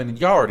times are coming, and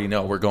you already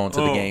know we're going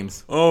to the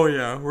games. Oh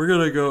yeah, we're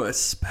gonna go,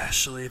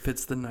 especially if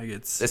it's the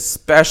Nuggets.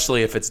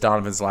 Especially if it's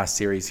Donovan's last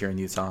series here in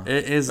Utah.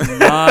 It is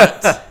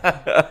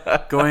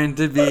not going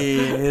to be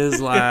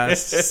his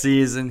last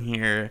season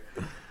here.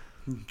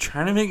 You're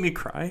trying to make me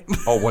cry?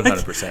 Oh,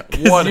 100%.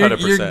 100%.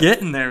 You're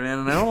getting there, man,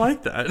 and I don't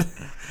like that.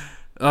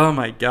 Oh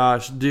my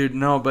gosh, dude,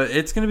 no, but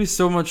it's going to be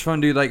so much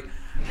fun, dude. Like,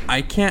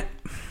 I can't...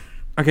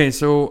 Okay,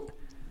 so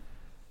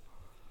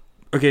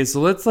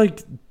let's,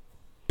 like,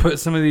 put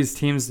some of these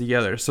teams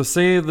together. So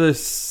say the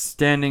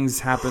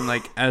standings happen,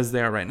 like, as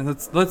they are right now.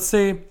 Let's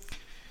say...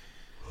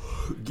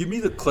 Give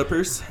me the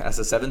Clippers as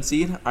a 7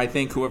 seed. I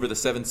think whoever the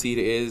 7 seed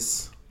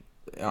is,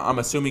 I'm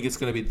assuming it's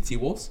going to be the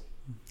T-Wolves.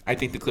 I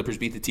think the Clippers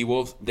beat the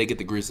T-Wolves. They get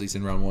the Grizzlies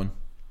in round 1,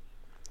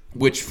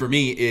 which for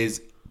me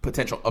is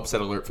potential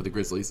upset alert for the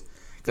Grizzlies.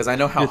 Because I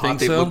know how hot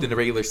they've looked in the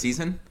regular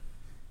season,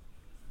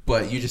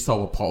 but you just saw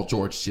what Paul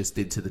George just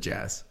did to the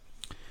Jazz.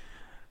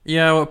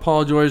 Yeah, what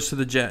Paul George did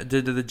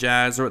to the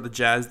Jazz, or what the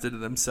Jazz did to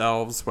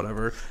themselves,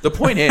 whatever. The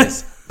point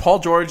is, Paul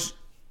George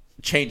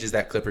changes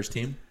that Clippers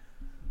team.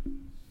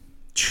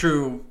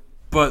 True,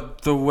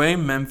 but the way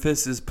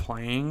Memphis is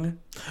playing...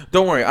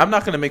 Don't worry, I'm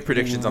not going to make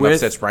predictions on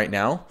upsets right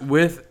now.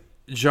 With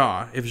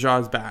Ja, if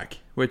Ja's back,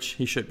 which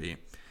he should be.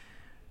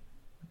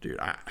 Dude,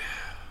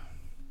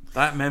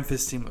 that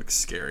Memphis team looks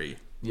scary.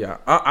 Yeah,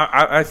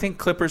 I think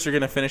Clippers are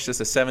going to finish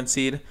as a 7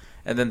 seed,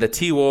 and then the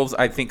T-Wolves,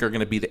 I think, are going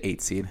to be the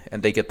 8 seed,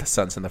 and they get the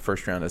Suns in the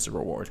first round as a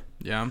reward.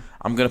 Yeah.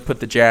 I'm going to put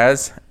the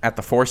Jazz at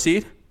the 4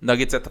 seed,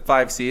 Nuggets at the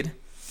 5 seed,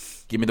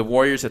 give me the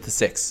Warriors at the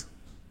 6,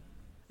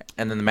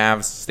 and then the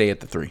Mavs stay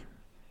at the 3.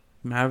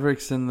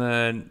 Mavericks in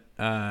the...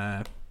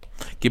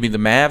 Give me the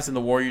Mavs and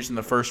the Warriors in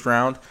the first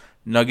round,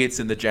 Nuggets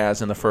and the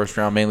Jazz in the first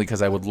round, mainly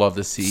because I would love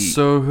to see...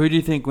 So who do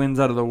you think wins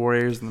out of the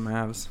Warriors and the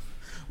Mavs?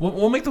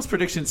 We'll make those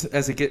predictions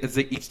as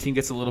each team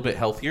gets a little bit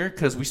healthier,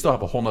 because we still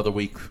have a whole nother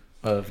week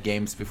of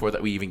games before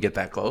that we even get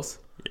that close.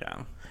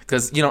 Yeah.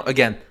 Because,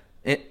 again,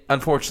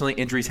 unfortunately,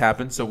 injuries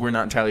happen, so we're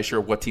not entirely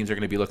sure what teams are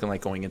going to be looking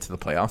like going into the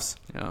playoffs.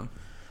 Yeah.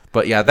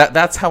 But, yeah,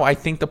 that's how I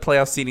think the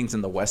playoff seedings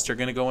in the West are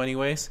going to go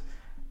anyways.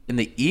 In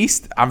the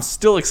East, I'm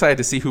still excited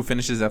to see who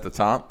finishes at the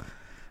top.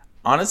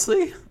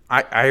 Honestly,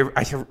 I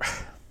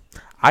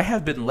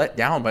have been let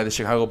down by the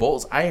Chicago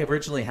Bulls. I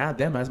originally had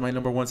them as my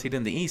number 1 seed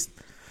in the East.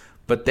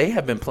 But they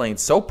have been playing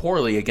so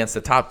poorly against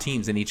the top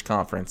teams in each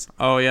conference.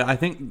 Oh, yeah. I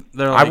think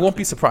they're like... I won't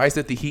be surprised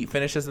if the Heat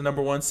finish as the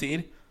number 1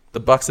 seed.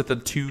 The Bucks at the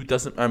 2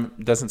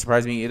 doesn't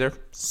surprise me either.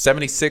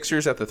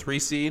 76ers at the 3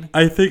 seed.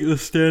 I think the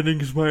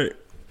standings might...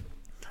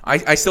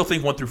 I still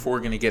think 1 through 4 are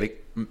going to get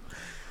it.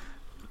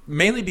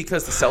 Mainly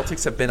because the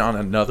Celtics have been on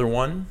another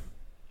one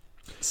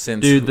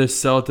since... Dude, the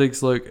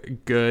Celtics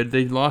look good.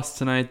 They lost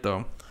tonight,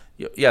 though.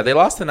 Yeah, they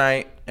lost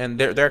tonight, and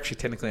they're actually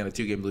technically on a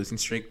 2-game losing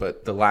streak,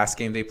 but the last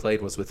game they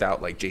played was without,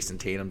 like, Jason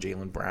Tatum,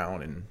 Jaylen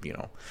Brown, and,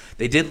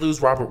 They did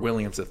lose Robert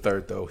Williams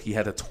III, though. He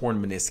had a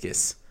torn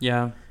meniscus.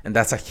 Yeah. And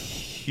that's a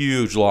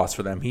huge loss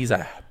for them. He's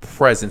a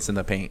presence in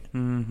the paint.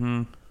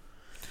 Mm-hmm.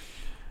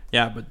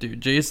 Yeah, but,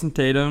 dude, Jason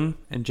Tatum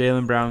and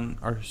Jaylen Brown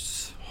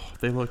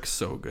they look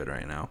so good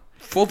right now.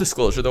 Full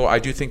disclosure, though, I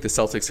do think the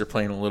Celtics are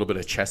playing a little bit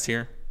of chess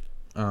here.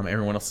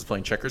 Everyone else is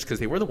playing checkers because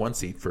they were the 1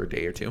 seed for a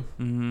day or two.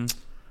 Mm-hmm.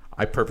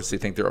 I purposely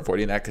think they're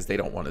avoiding that because they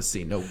don't want to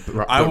see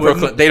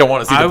Brooklyn. They don't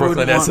want to see the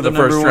Brooklyn Nets in the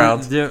first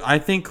round. I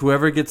think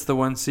whoever gets the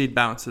 1 seed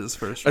bounces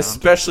first round.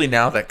 Especially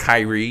now that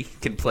Kyrie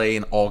can play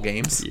in all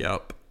games.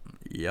 Yep.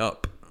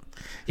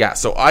 Yeah,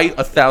 so I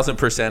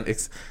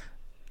 1,000%.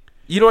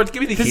 You know what?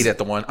 Give me the Heat at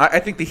the 1. I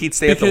think the Heat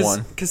stay at the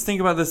 1. Because think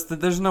about this: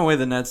 there's no way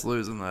the Nets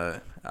lose in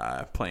the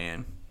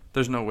play-in.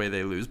 There's no way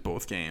they lose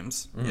both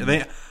games. Mm-hmm.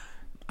 Yeah,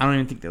 I don't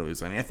even think they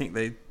lose any. I think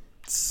they.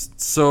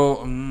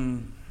 So.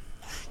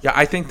 Yeah,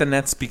 I think the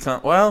Nets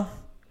become well.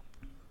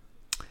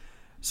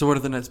 So what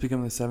if the Nets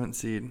become the 7th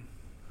seed?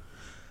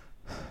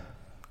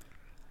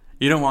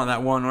 You don't want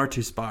that 1 or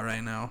 2 spot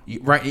right now.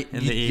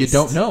 You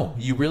don't know.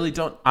 You really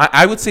don't.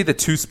 I would say the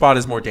 2 spot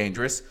is more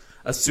dangerous,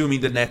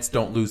 assuming the Nets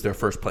don't lose their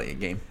first play-in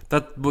game.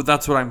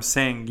 That's what I'm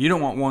saying. You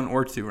don't want 1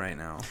 or 2 right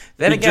now.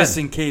 Then again, just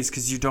in case,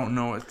 because you don't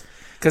know it.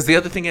 Because the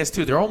other thing is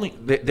too, they're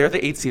the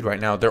 8th seed right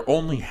now. They're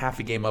only half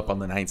a game up on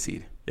the 9th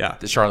seed. Yeah,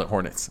 the Charlotte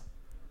Hornets.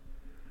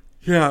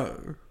 Yeah,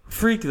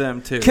 freak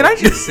them too. Can I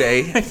just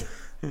say,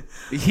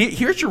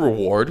 here's your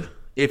reward.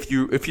 If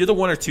you're the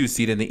 1 or 2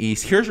 seed in the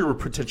East, here's your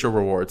potential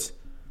rewards.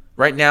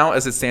 Right now,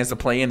 as it stands to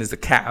play in, is the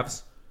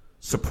Cavs.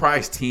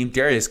 Surprise team.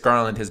 Darius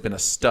Garland has been a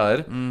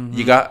stud. Mm-hmm.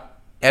 You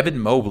got Evan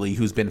Mobley,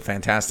 who's been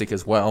fantastic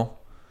as well.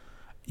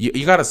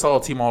 You got a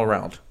solid team all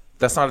around.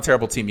 That's not a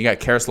terrible team. You got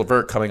Karis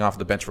LeVert coming off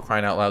the bench for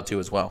crying out loud, too,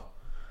 as well.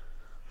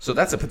 So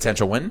that's a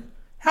potential win.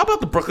 How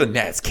about the Brooklyn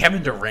Nets?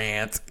 Kevin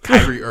Durant,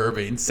 Kyrie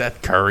Irving,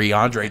 Seth Curry,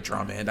 Andre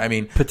Drummond. I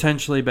mean,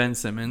 potentially Ben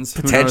Simmons.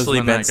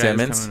 Potentially Ben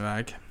Simmons.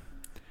 Back.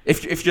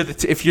 If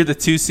you're the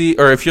 2 seed,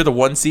 or if you're the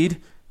 1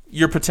 seed,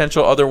 your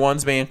potential other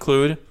ones may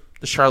include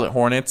the Charlotte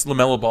Hornets,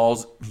 LaMelo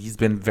Ball's. He's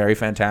been very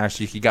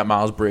fantastic. You got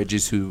Miles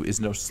Bridges, who is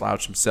no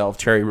slouch himself.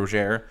 Terry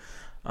Rozier,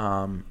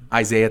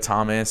 Isaiah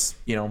Thomas.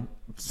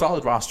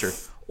 Solid roster.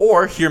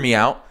 Or hear me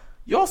out.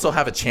 You also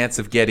have a chance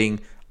of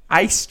getting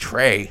Ice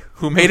Trae,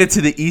 who made it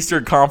to the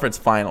Eastern Conference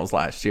Finals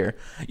last year.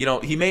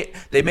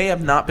 They may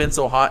have not been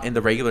so hot in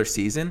the regular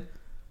season,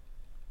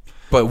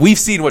 but we've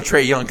seen what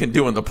Trae Young can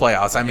do in the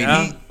playoffs. I mean,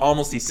 He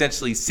almost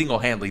essentially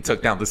single-handedly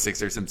took down the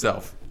Sixers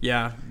himself.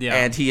 Yeah.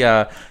 And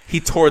he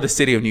tore the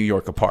city of New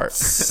York apart.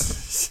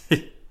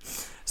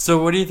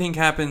 So what do you think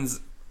happens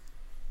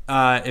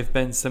if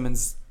Ben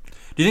Simmons...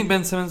 Do you think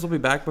Ben Simmons will be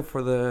back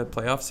before the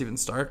playoffs even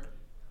start?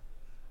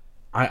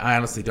 I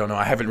honestly don't know.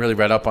 I haven't really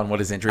read up on what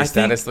his injury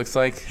status looks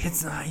like.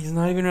 He's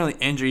not even really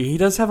injury. He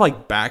does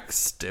have back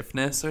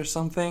stiffness or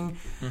something,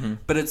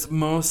 but it's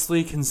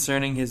mostly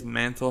concerning his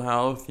mental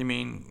health. You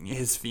mean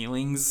his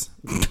feelings,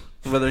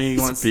 whether he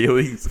wants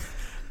feelings,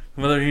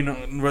 whether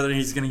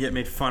he's gonna get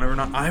made fun of or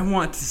not. I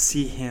want to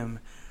see him.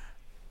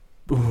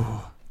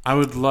 Ooh, I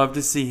would love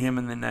to see him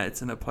and the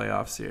Nets in a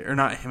playoff series, or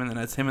not him and the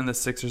Nets, him and the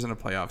Sixers in a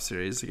playoff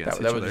series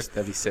against each other.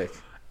 That'd be sick.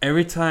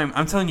 Every time,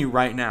 I'm telling you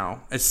right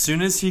now, as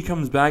soon as he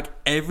comes back,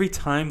 every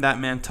time that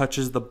man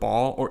touches the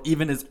ball or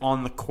even is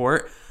on the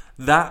court,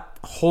 that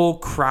whole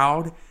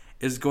crowd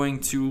is going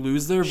to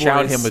lose their voice.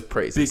 Shout him with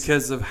praises.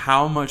 Because of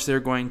how much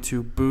they're going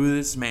to boo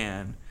this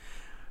man.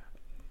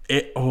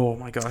 Oh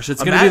my gosh,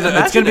 it's going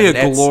to be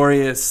a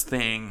glorious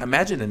thing.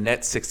 Imagine a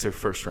Nets Sixer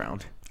first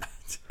round.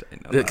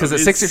 Because the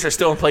Sixers are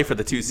still in play for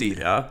the 2 seed.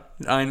 Yeah,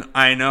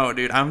 I know,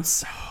 dude.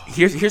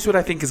 Here's what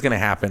I think is going to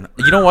happen.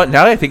 You know what?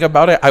 Now that I think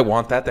about it, I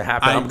want that to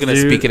happen. I'm going to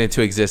speak it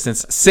into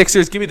existence.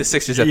 Sixers, give me the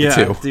Sixers at the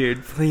 2.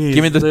 Dude, please.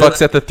 Give me the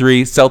Bucks at the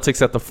 3,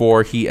 Celtics at the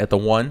 4, Heat at the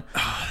 1.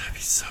 Oh, that'd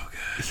be so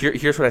good.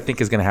 Here's what I think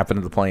is going to happen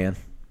in the play-in.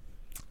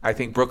 I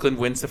think Brooklyn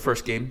wins the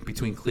first game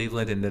between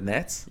Cleveland and the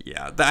Nets.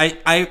 Yeah,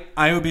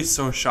 I would be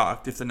so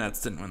shocked if the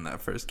Nets didn't win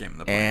that first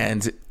game.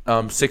 And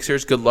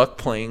Sixers, good luck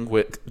playing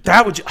with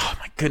that. Oh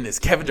my goodness,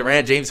 Kevin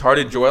Durant, James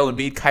Harden, Joel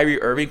Embiid,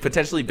 Kyrie Irving,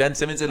 potentially Ben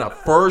Simmons in a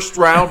first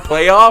round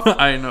playoff.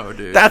 I know,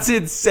 dude. That's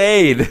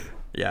insane.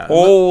 Yeah.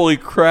 Holy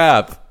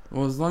crap.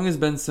 Well, as long as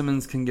Ben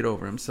Simmons can get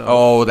over himself.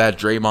 Oh, that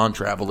Draymond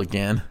travel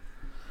again.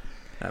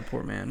 That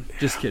poor man.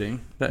 Just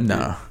kidding.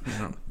 No.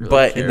 Really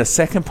but in the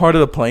second part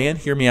of the play-in,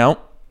 hear me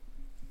out.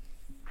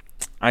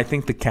 I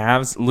think the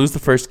Cavs lose the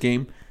first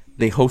game,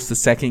 they host the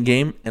second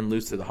game, and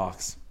lose to the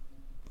Hawks.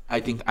 I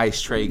think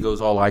Ice Trae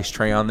goes all Ice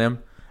Trae on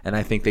them, and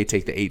I think they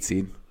take the 8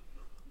 seed.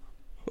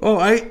 Oh,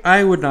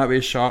 I would not be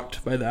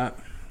shocked by that.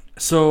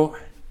 So,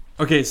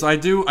 okay, so I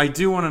do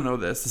want to know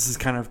this. This is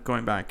kind of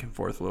going back and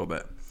forth a little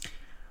bit.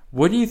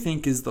 What do you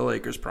think is the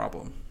Lakers'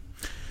 problem?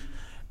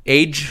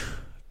 Age,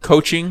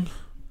 coaching,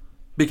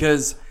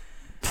 because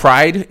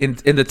pride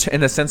in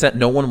the sense that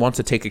no one wants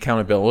to take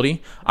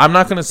accountability. I'm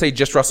not going to say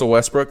just Russell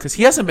Westbrook because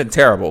he hasn't been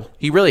terrible.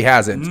 He really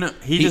hasn't. No,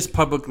 he just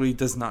publicly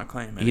does not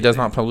claim anything. He does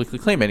not publicly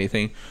claim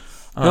anything.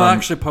 He'll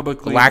actually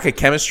publicly... Lack of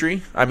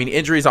chemistry. I mean,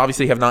 injuries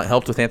obviously have not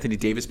helped with Anthony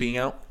Davis being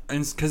out.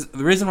 And because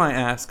the reason why I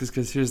ask is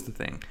because here's the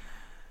thing.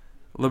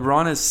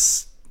 LeBron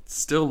is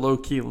still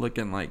low-key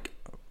looking like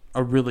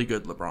a really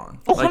good LeBron.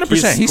 Oh,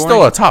 100%. He's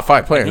still a top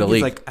 5 player in the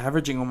league. He's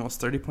averaging almost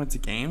 30 points a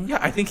game. Yeah,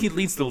 I think he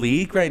leads the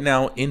league right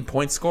now in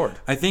points scored.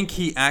 I think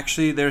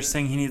they're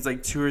saying he needs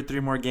 2 or 3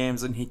 more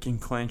games and he can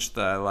clinch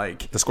the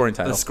scoring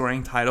title. The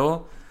scoring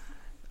title.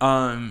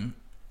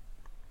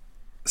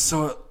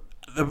 So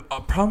the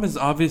problem is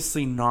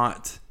obviously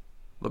not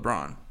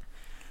LeBron.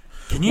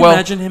 Can you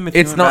imagine him if he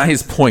it's went not back-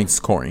 his point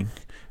scoring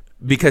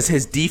because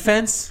his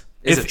defense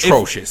is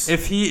atrocious.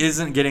 If he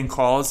isn't getting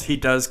calls, he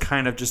does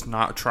kind of just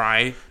not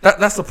try.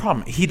 That's the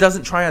problem. He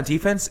doesn't try on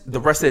defense. The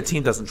rest of the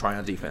team doesn't try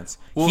on defense.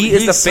 Well, he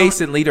is the he's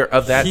face and leader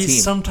of that He team.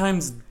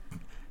 sometimes.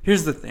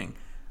 Here's the thing.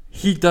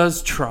 He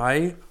does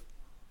try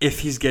if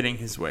he's getting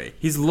his way.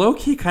 He's low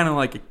key kind of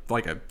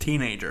like a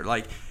teenager.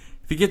 Like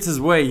if he gets his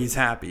way, he's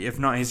happy. If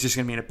not, he's just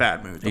gonna be in a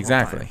bad mood. The whole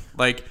Exactly. time.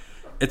 Like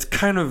it's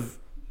kind of.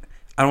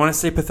 I don't want to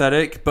say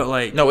pathetic, but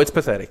like No, it's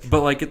pathetic.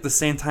 But like at the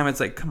same time, it's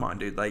like, come on,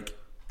 dude. Like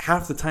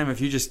half the time, if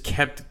you just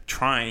kept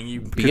trying,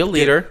 you Be a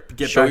leader.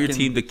 Get show back your in-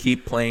 team to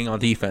keep playing on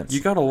defense.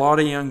 You got a lot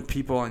of young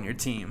people on your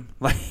team,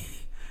 like,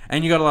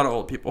 and you got a lot of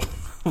old people.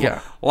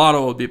 Yeah. A lot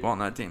of old people on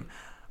that team.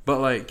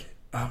 But like,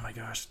 oh my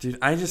gosh, dude,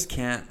 I just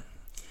can't.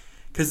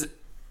 Because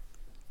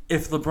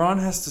if LeBron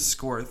has to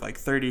score like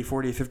 30,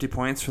 40, 50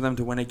 points for them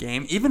to win a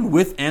game, even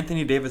with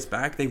Anthony Davis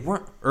back,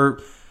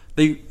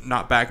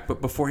 not back,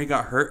 but before he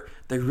got hurt,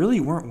 they really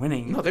weren't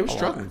winning. no, they were a lot.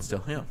 struggling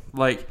still. Yeah.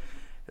 Like,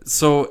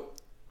 so,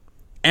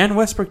 and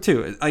Westbrook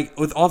too. Like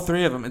with all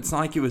three of them, it's not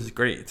like it was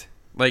great.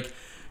 Like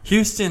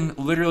Houston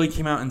literally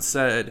came out and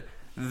said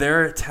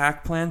their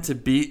attack plan to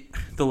beat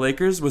the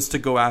Lakers was to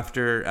go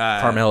after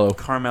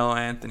Carmelo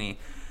Anthony.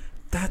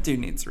 That dude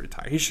needs to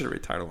retire. He should have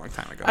retired a long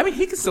time ago. I mean,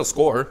 he can still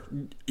score.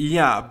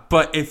 Yeah,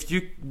 but if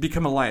you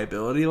become a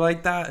liability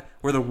like that,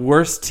 where the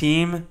worst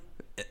team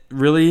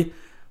really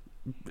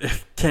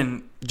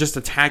can just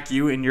attack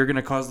you and you're going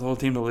to cause the whole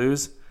team to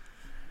lose,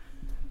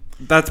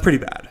 that's pretty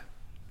bad.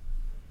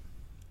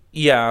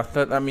 Yeah,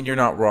 I mean, you're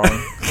not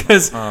wrong.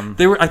 Because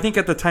they were, I think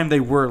at the time they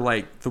were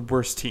like the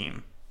worst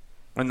team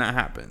when that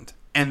happened,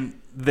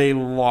 and they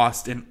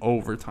lost in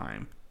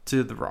overtime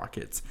to the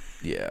Rockets.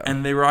 Yeah.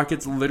 And the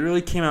Rockets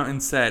literally came out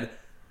and said,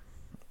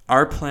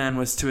 "Our plan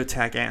was to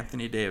attack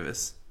Anthony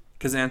Davis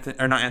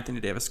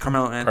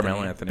Carmelo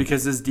Anthony,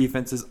 because his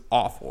defense is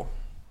awful."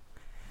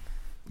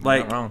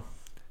 Like, not wrong.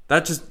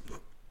 that just,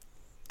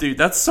 dude,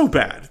 that's so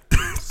bad.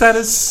 That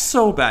is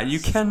so bad. You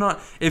cannot,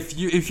 if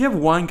you have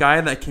one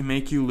guy that can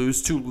make you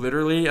lose to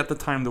literally at the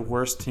time the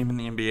worst team in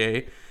the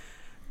NBA,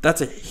 that's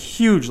a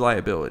huge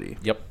liability.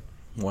 Yep.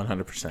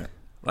 100%.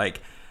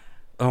 Like,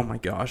 oh my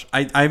gosh,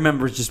 I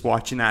remember just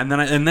watching that, and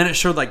then it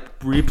showed like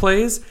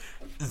replays.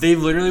 They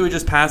literally would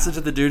just pass it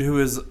to the dude who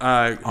was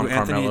On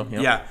Carmelo,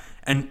 yep. yeah,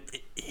 and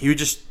he would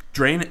just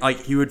drain it.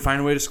 Like he would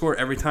find a way to score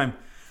every time,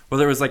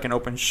 whether it was like an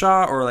open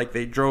shot or like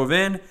they drove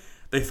in,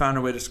 they found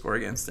a way to score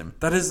against him.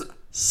 That is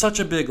such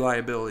a big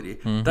liability.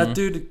 Mm-hmm. That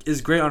dude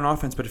is great on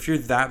offense, but if you're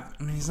that,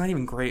 I mean, he's not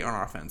even great on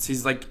offense.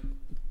 He's like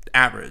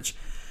average.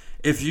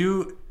 If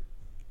you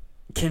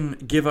can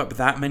give up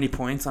that many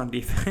points on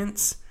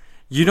defense,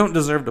 you don't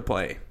deserve to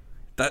play.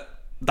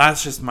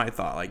 That's just my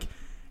thought. Like,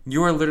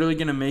 you are literally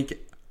going to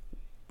make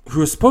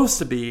who is supposed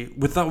to be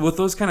with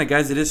those kind of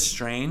guys. It is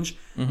strange,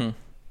 Mm-hmm.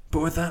 but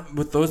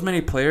with those many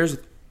players,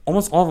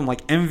 almost all of them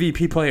like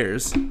MVP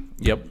players.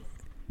 Yep.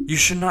 You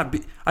should not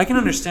be. I can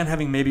understand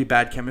having maybe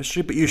bad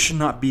chemistry, but you should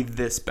not be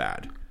this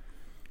bad.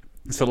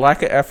 So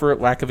lack of effort,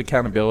 lack of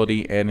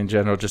accountability, and in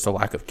general, just a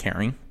lack of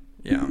caring.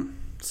 Yeah.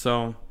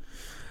 So,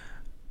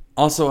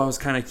 also, I was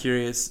kind of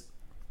curious.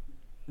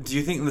 Do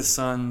you think the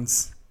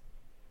Suns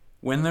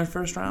win their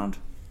first round,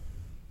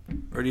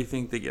 or do you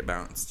think they get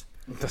bounced?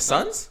 The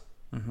Suns?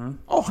 Mm-hmm.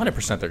 Oh,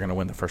 100% they're going to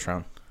win the first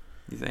round.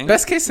 You think?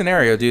 Best case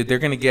scenario, dude, they're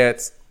going to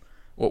get...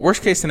 Well,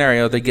 worst case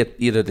scenario, they get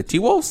either the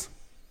T-Wolves,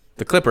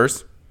 the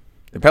Clippers,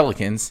 the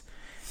Pelicans,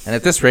 and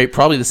at this rate,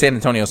 probably the San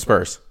Antonio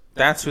Spurs.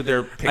 That's who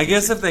they're picking. I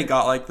guess if they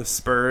got like the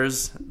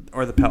Spurs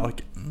or the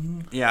Pelicans,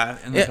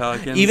 and the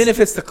Pelicans, Even if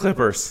it's the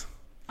Clippers,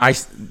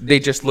 they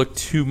just look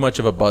too much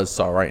of a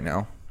buzzsaw right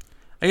now.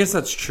 I guess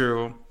that's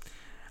true.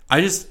 I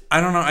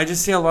don't know. I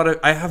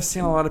have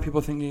seen a lot of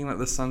people thinking that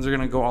the Suns are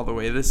going to go all the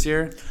way this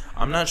year.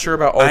 I'm not sure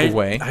about all the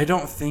way. I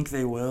don't think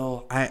they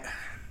will.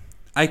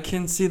 I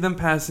can see them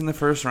passing the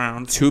first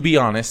round. To be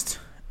honest,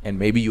 and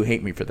maybe you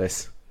hate me for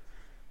this,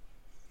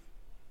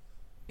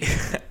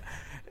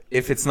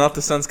 if it's not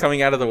the Suns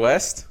coming out of the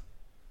West,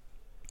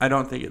 I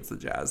don't think it's the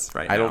Jazz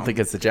right now. I don't think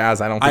it's the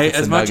Jazz. I don't think it's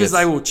the as much Nuggets. as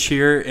I will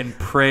cheer and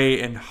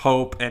pray and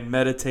hope and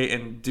meditate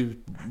and do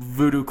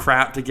voodoo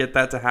crap to get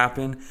that to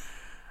happen,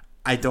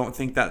 I don't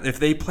think that if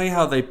they play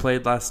how they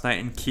played last night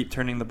and keep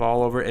turning the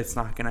ball over, it's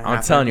not going to happen.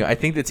 I'm telling you, I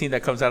think the team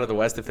that comes out of the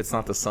West, if it's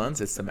not the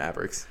Suns, it's the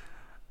Mavericks.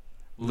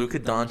 Luka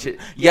Doncic.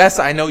 Yes,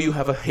 I know you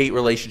have a hate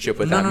relationship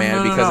with that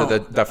man because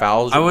of the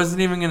fouls. I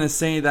wasn't even going to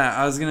say that.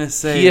 I was going to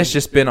say he has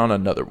just been on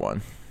another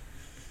one.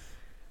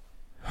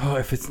 Oh,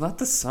 if it's not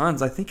the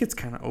Suns, I think it's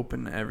kind of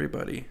open to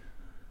everybody.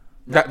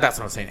 That's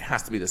what I'm saying. It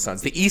has to be the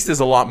Suns. The East is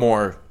a lot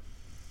more,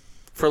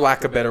 for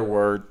lack of a better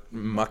word,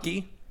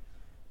 mucky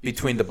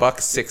between the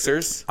Bucks,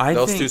 Sixers,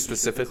 those two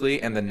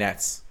specifically, and the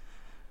Nets.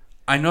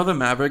 I know the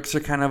Mavericks are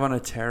kind of on a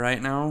tear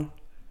right now,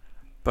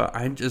 but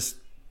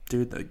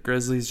the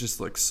Grizzlies just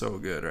look so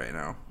good right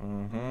now.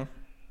 Mm-hmm.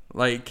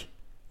 Like,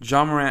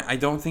 Ja Morant, I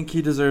don't think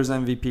he deserves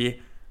MVP.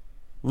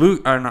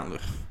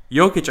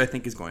 Jokic, I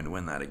think, is going to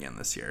win that again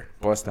this year.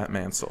 Bless that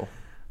man's soul.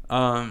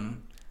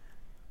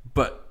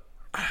 But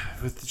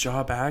with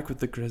Ja back with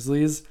the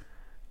Grizzlies,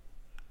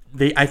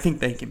 I think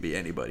they can beat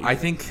anybody. I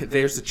think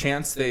there's a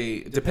chance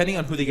depending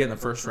on who they get in the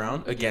first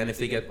round. Again, if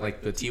they get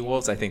like the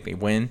T-Wolves, I think they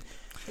win.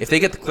 If they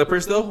get the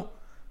Clippers, though,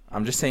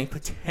 I'm just saying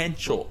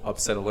potential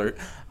upset alert.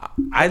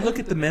 I look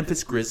at the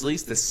Memphis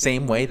Grizzlies the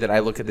same way that I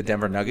look at the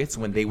Denver Nuggets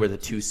when they were the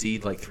 2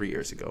 seed like 3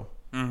 years ago.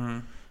 Mm-hmm.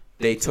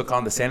 They took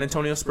on the San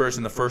Antonio Spurs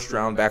in the first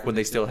round back when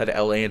they still had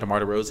LA and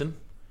DeMar DeRozan.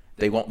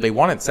 They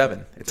won in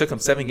 7. It took them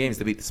 7 games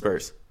to beat the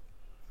Spurs.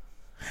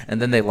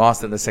 And then they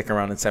lost in the second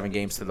round in 7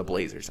 games to the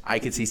Blazers. I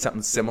could see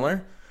something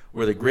similar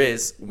where the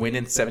Grizz win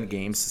in 7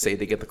 games. Say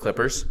they get the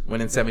Clippers,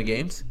 win in 7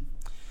 games.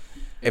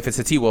 If it's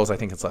the T-Wolves, I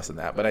think it's less than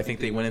that. But I think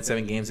they win in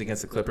 7 games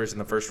against the Clippers in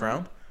the first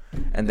round.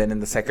 And then in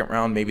the second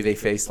round, maybe they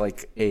face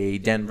like a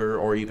Denver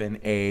or even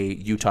a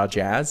Utah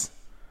Jazz.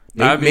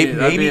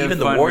 Maybe even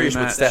the Warriors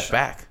would step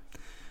back.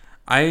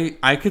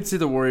 I could see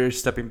the Warriors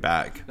stepping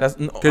back.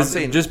 I'm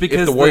saying just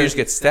because if the Warriors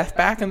get Steph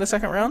back in the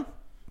second round,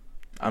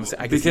 I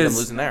could see them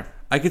losing there.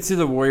 I could see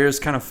the Warriors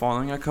kind of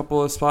falling a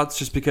couple of spots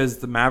just because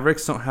the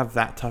Mavericks don't have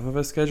that tough of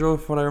a schedule,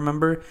 from what I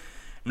remember.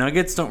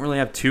 Nuggets don't really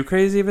have too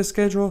crazy of a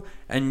schedule,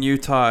 and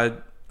Utah.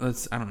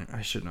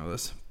 I should know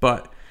this,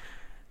 but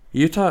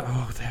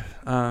Utah.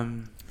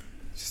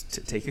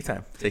 Just take your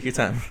time. Take your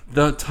time.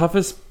 The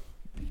toughest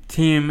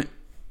team.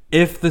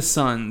 If the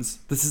Suns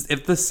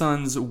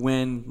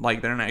win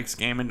like their next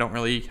game and don't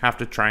really have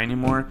to try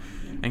anymore,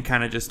 and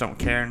kind of just don't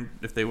care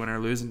if they win or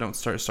lose and don't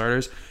start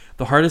starters,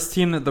 the hardest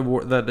team that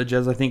the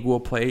Jazz I think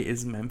will play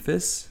is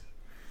Memphis.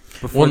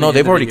 Well, no,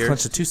 they've already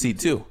clinched a 2 seed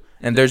too,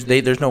 and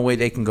there's no way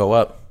they can go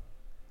up.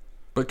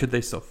 But could they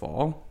still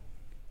fall?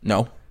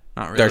 No,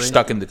 not really. They're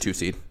stuck in the 2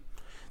 seed.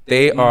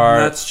 They are.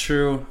 That's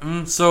true.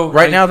 So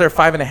now they're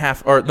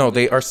 5.5, or no,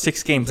 they are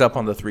 6 games up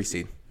on the 3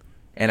 seed,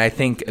 and I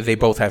think they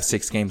both have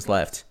 6 games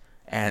left.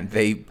 And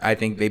I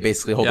think they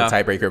basically hold a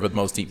tiebreaker with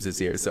most teams this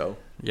year. So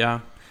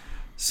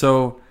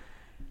so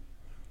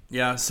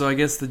I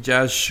guess the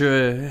Jazz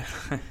should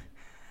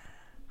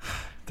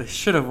they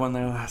should have won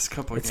their last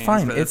couple of games.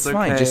 It's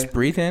fine. Just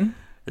breathe in.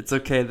 It's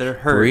okay. They're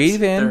hurt.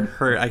 Breathe in. They're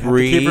hurt. I have to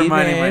keep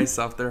reminding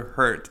myself they're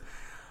hurt.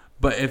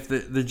 But if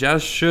the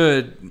Jazz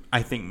should,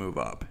 I think, move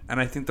up, and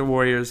I think the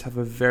Warriors have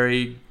a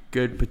very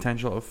good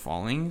potential of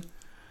falling.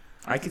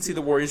 I could see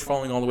the Warriors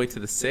falling all the way to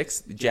the 6,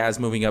 the Jazz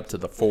moving up to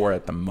the 4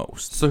 at the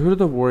most. So who do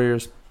the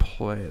Warriors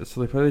play?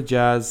 So they play the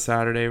Jazz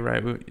Saturday,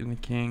 right? And the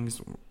Kings,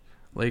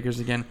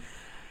 Lakers again.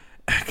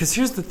 Because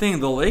here's the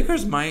thing. The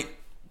Lakers might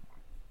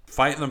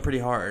fight them pretty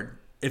hard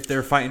if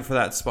they're fighting for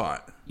that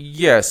spot.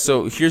 Yeah,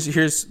 so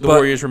here's the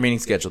Warriors' remaining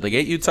schedule. They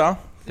get Utah.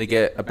 They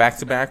get a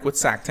back-to-back with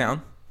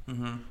Sacktown.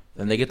 Mm-hmm.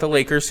 Then they get the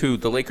Lakers, who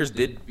the Lakers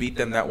did beat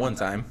them that one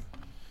time.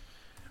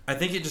 I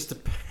think it just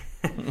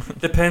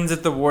depends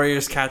if the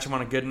Warriors catch them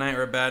on a good night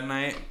or a bad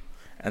night.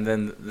 And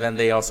then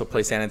they also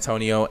play San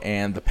Antonio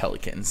and the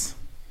Pelicans.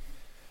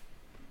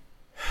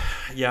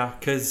 Yeah,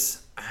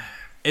 because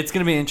it's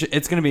gonna be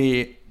it's gonna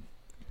be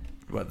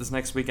this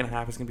next week and a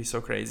half is gonna be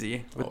so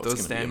crazy with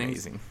those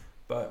standings.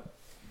 But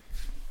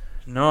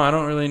no, I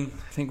don't really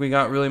think we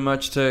got really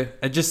much to.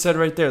 I just said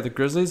right there, the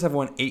Grizzlies have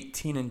won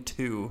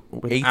 18-2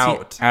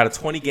 without. Out of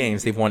 20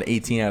 games, they've won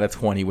 18 out of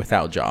 20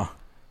 without Ja.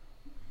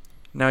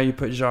 Now you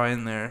put Ja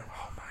in there.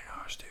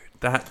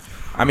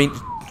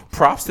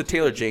 Props to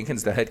Taylor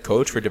Jenkins, the head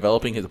coach, for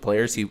developing his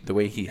players the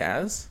way he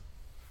has.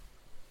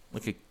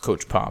 Look at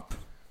Coach Pop,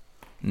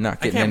 not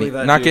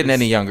getting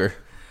any younger.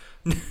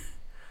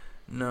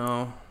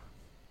 No,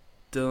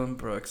 Dillon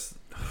Brooks.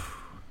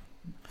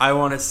 I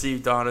want to see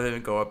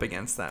Donovan go up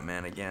against that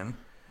man again.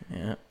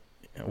 Yeah,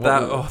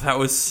 that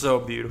was so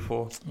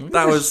beautiful.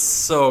 That was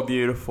so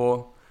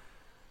beautiful.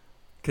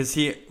 Because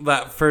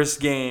that first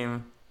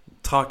game,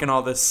 talking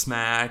all this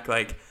smack,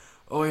 like,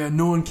 oh yeah,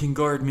 no one can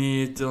guard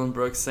me. Dillon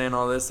Brooks saying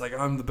all this, like,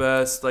 I'm the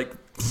best. Like,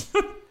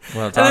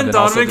 and then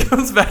Donovan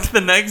comes back to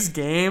the next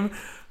game.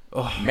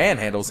 Oh.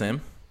 Manhandles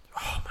him.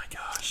 Oh my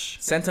gosh.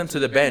 Sent him to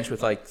the bench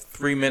with like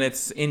 3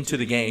 minutes into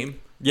the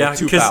game. Yeah,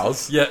 2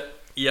 fouls. Yeah,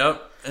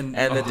 yep. And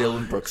the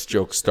Dillon Brooks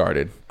joke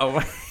started. Oh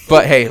my.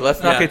 But hey,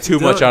 let's not get too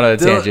much on a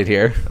tangent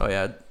here. Oh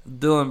yeah,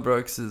 Dillon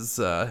Brooks is.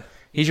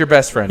 He's your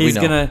best friend. He's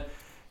gonna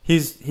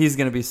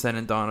be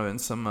sending Donovan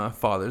some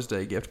Father's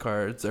Day gift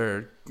cards,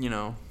 or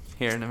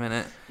here in a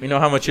minute. We know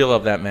how much you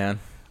love that man.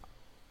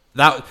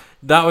 That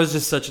was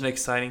just such an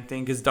exciting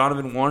thing because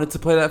Donovan wanted to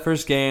play that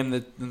first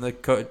game.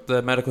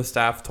 The medical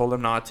staff told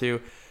him not to.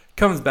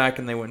 Comes back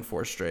and they win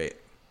 4 straight,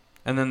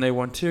 and then they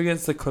won 2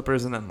 against the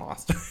Clippers and then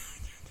lost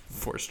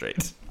 4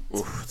 straight.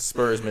 Oof,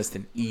 Spurs missed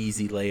an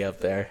easy layup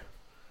there.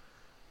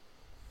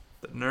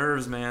 The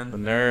nerves, man. The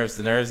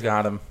nerves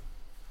got him.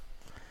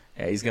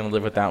 Yeah, he's gonna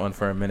live with that one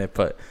for a minute.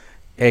 But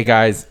hey,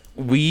 guys,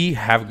 we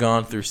have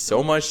gone through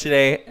so much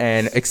today,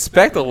 and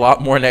expect a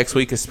lot more next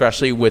week,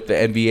 especially with the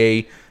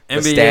NBA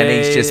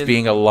standings just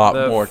being a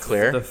lot more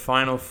clear. The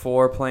Final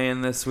Four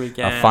playing this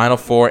weekend. A Final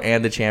Four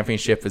and the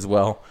championship as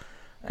well.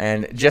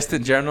 And just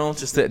in general,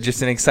 just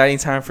an exciting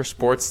time for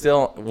sports.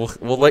 Still,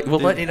 we'll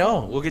let you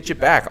know. We'll get you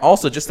back.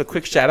 Also, just a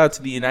quick shout out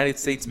to the United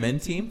States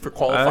men's team for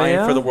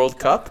qualifying for the World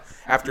Cup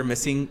after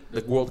missing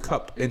the World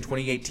Cup in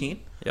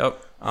 2018.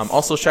 Yep.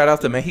 Also, shout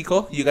out to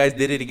Mexico. You guys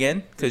did it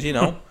again because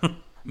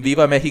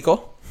Viva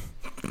Mexico.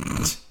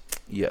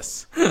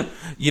 Yes.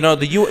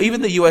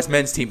 Even the U.S.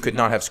 men's team could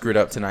not have screwed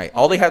up tonight.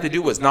 All they had to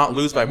do was not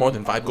lose by more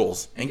than 5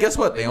 goals. And guess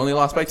what? They only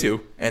lost by 2,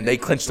 and they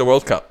clinched the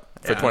World Cup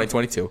for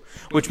 2022,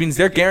 which means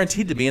they're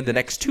guaranteed to be in the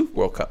next 2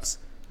 World Cups.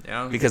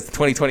 Yeah. Because the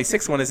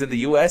 2026 one is in the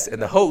U.S.,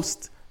 and the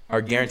hosts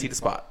are guaranteed a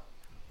spot.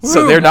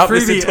 So they're not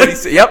missing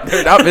 2026. Yep,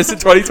 they're not missing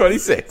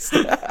 2026.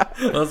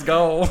 Let's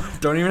go.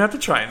 Don't even have to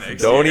try next year.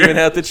 Don't even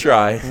have to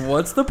try.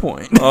 What's the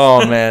point?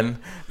 Oh, man.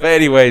 But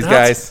anyways,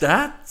 guys.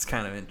 That's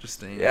kind of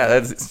interesting.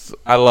 Yeah,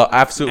 I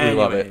absolutely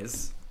love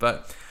it.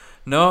 But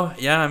no,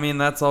 yeah, I mean,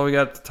 that's all we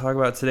got to talk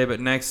about today. But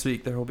next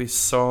week, there will be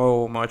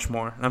so much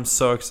more. I'm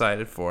so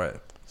excited for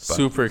it.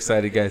 Super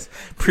excited, guys.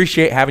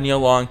 Appreciate having you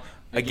along.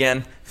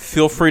 Again,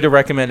 feel free to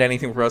recommend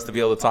anything for us to be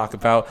able to talk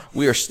about.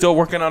 We are still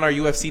working on our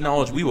UFC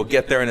knowledge. We will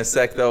get there in a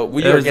sec, though.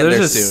 We are getting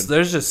there soon.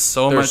 There's just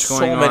so much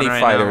going on. There's so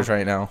many fighters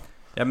right now.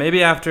 Yeah,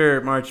 maybe after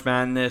March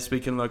Madness,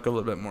 we can look a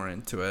little bit more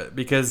into it.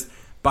 Because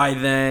by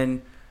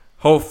then,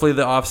 hopefully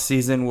the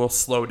off-season will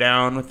slow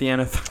down with the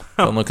NFL.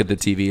 Don't look at the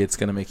TV. It's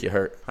going to make you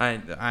hurt. I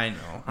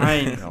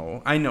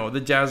know.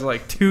 The Jazz are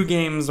like 2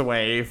 games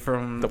away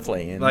from the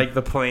play-in.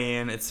 The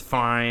play-in. It's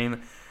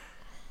fine.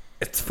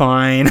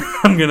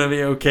 I'm going to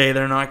be okay.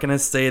 They're not going to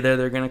stay there.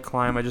 They're going to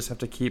climb. I just have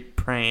to keep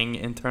praying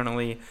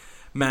internally,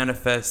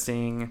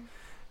 manifesting.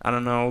 I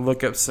don't know,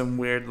 look up some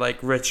weird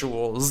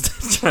rituals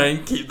to try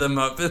and keep them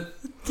up and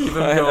keep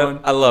them going.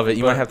 I love it.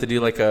 You might have to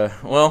do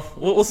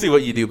we'll see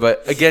what you do.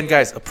 But again,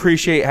 guys,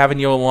 appreciate having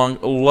you along.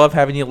 Love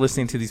having you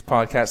listening to these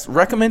podcasts.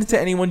 Recommend it to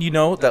anyone you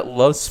know that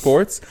loves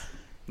sports.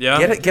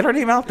 Yeah. Get our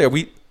name out there.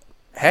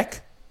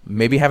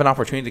 Maybe have an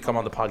opportunity to come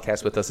on the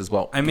podcast with us as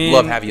well. I mean,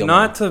 love having you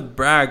not to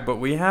brag, but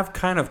we have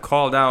kind of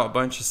called out a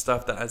bunch of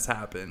stuff that has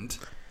happened.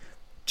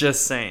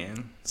 Just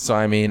saying. So,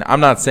 I mean, I'm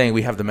not saying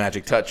we have the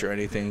magic touch or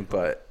anything,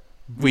 but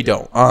we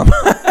don't.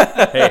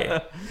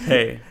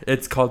 Hey,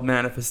 it's called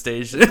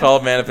manifestation. It's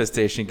called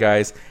manifestation,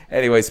 guys.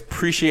 Anyways,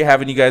 appreciate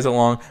having you guys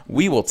along.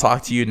 We will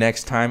talk to you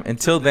next time.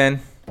 Until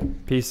then,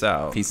 peace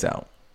out. Peace out.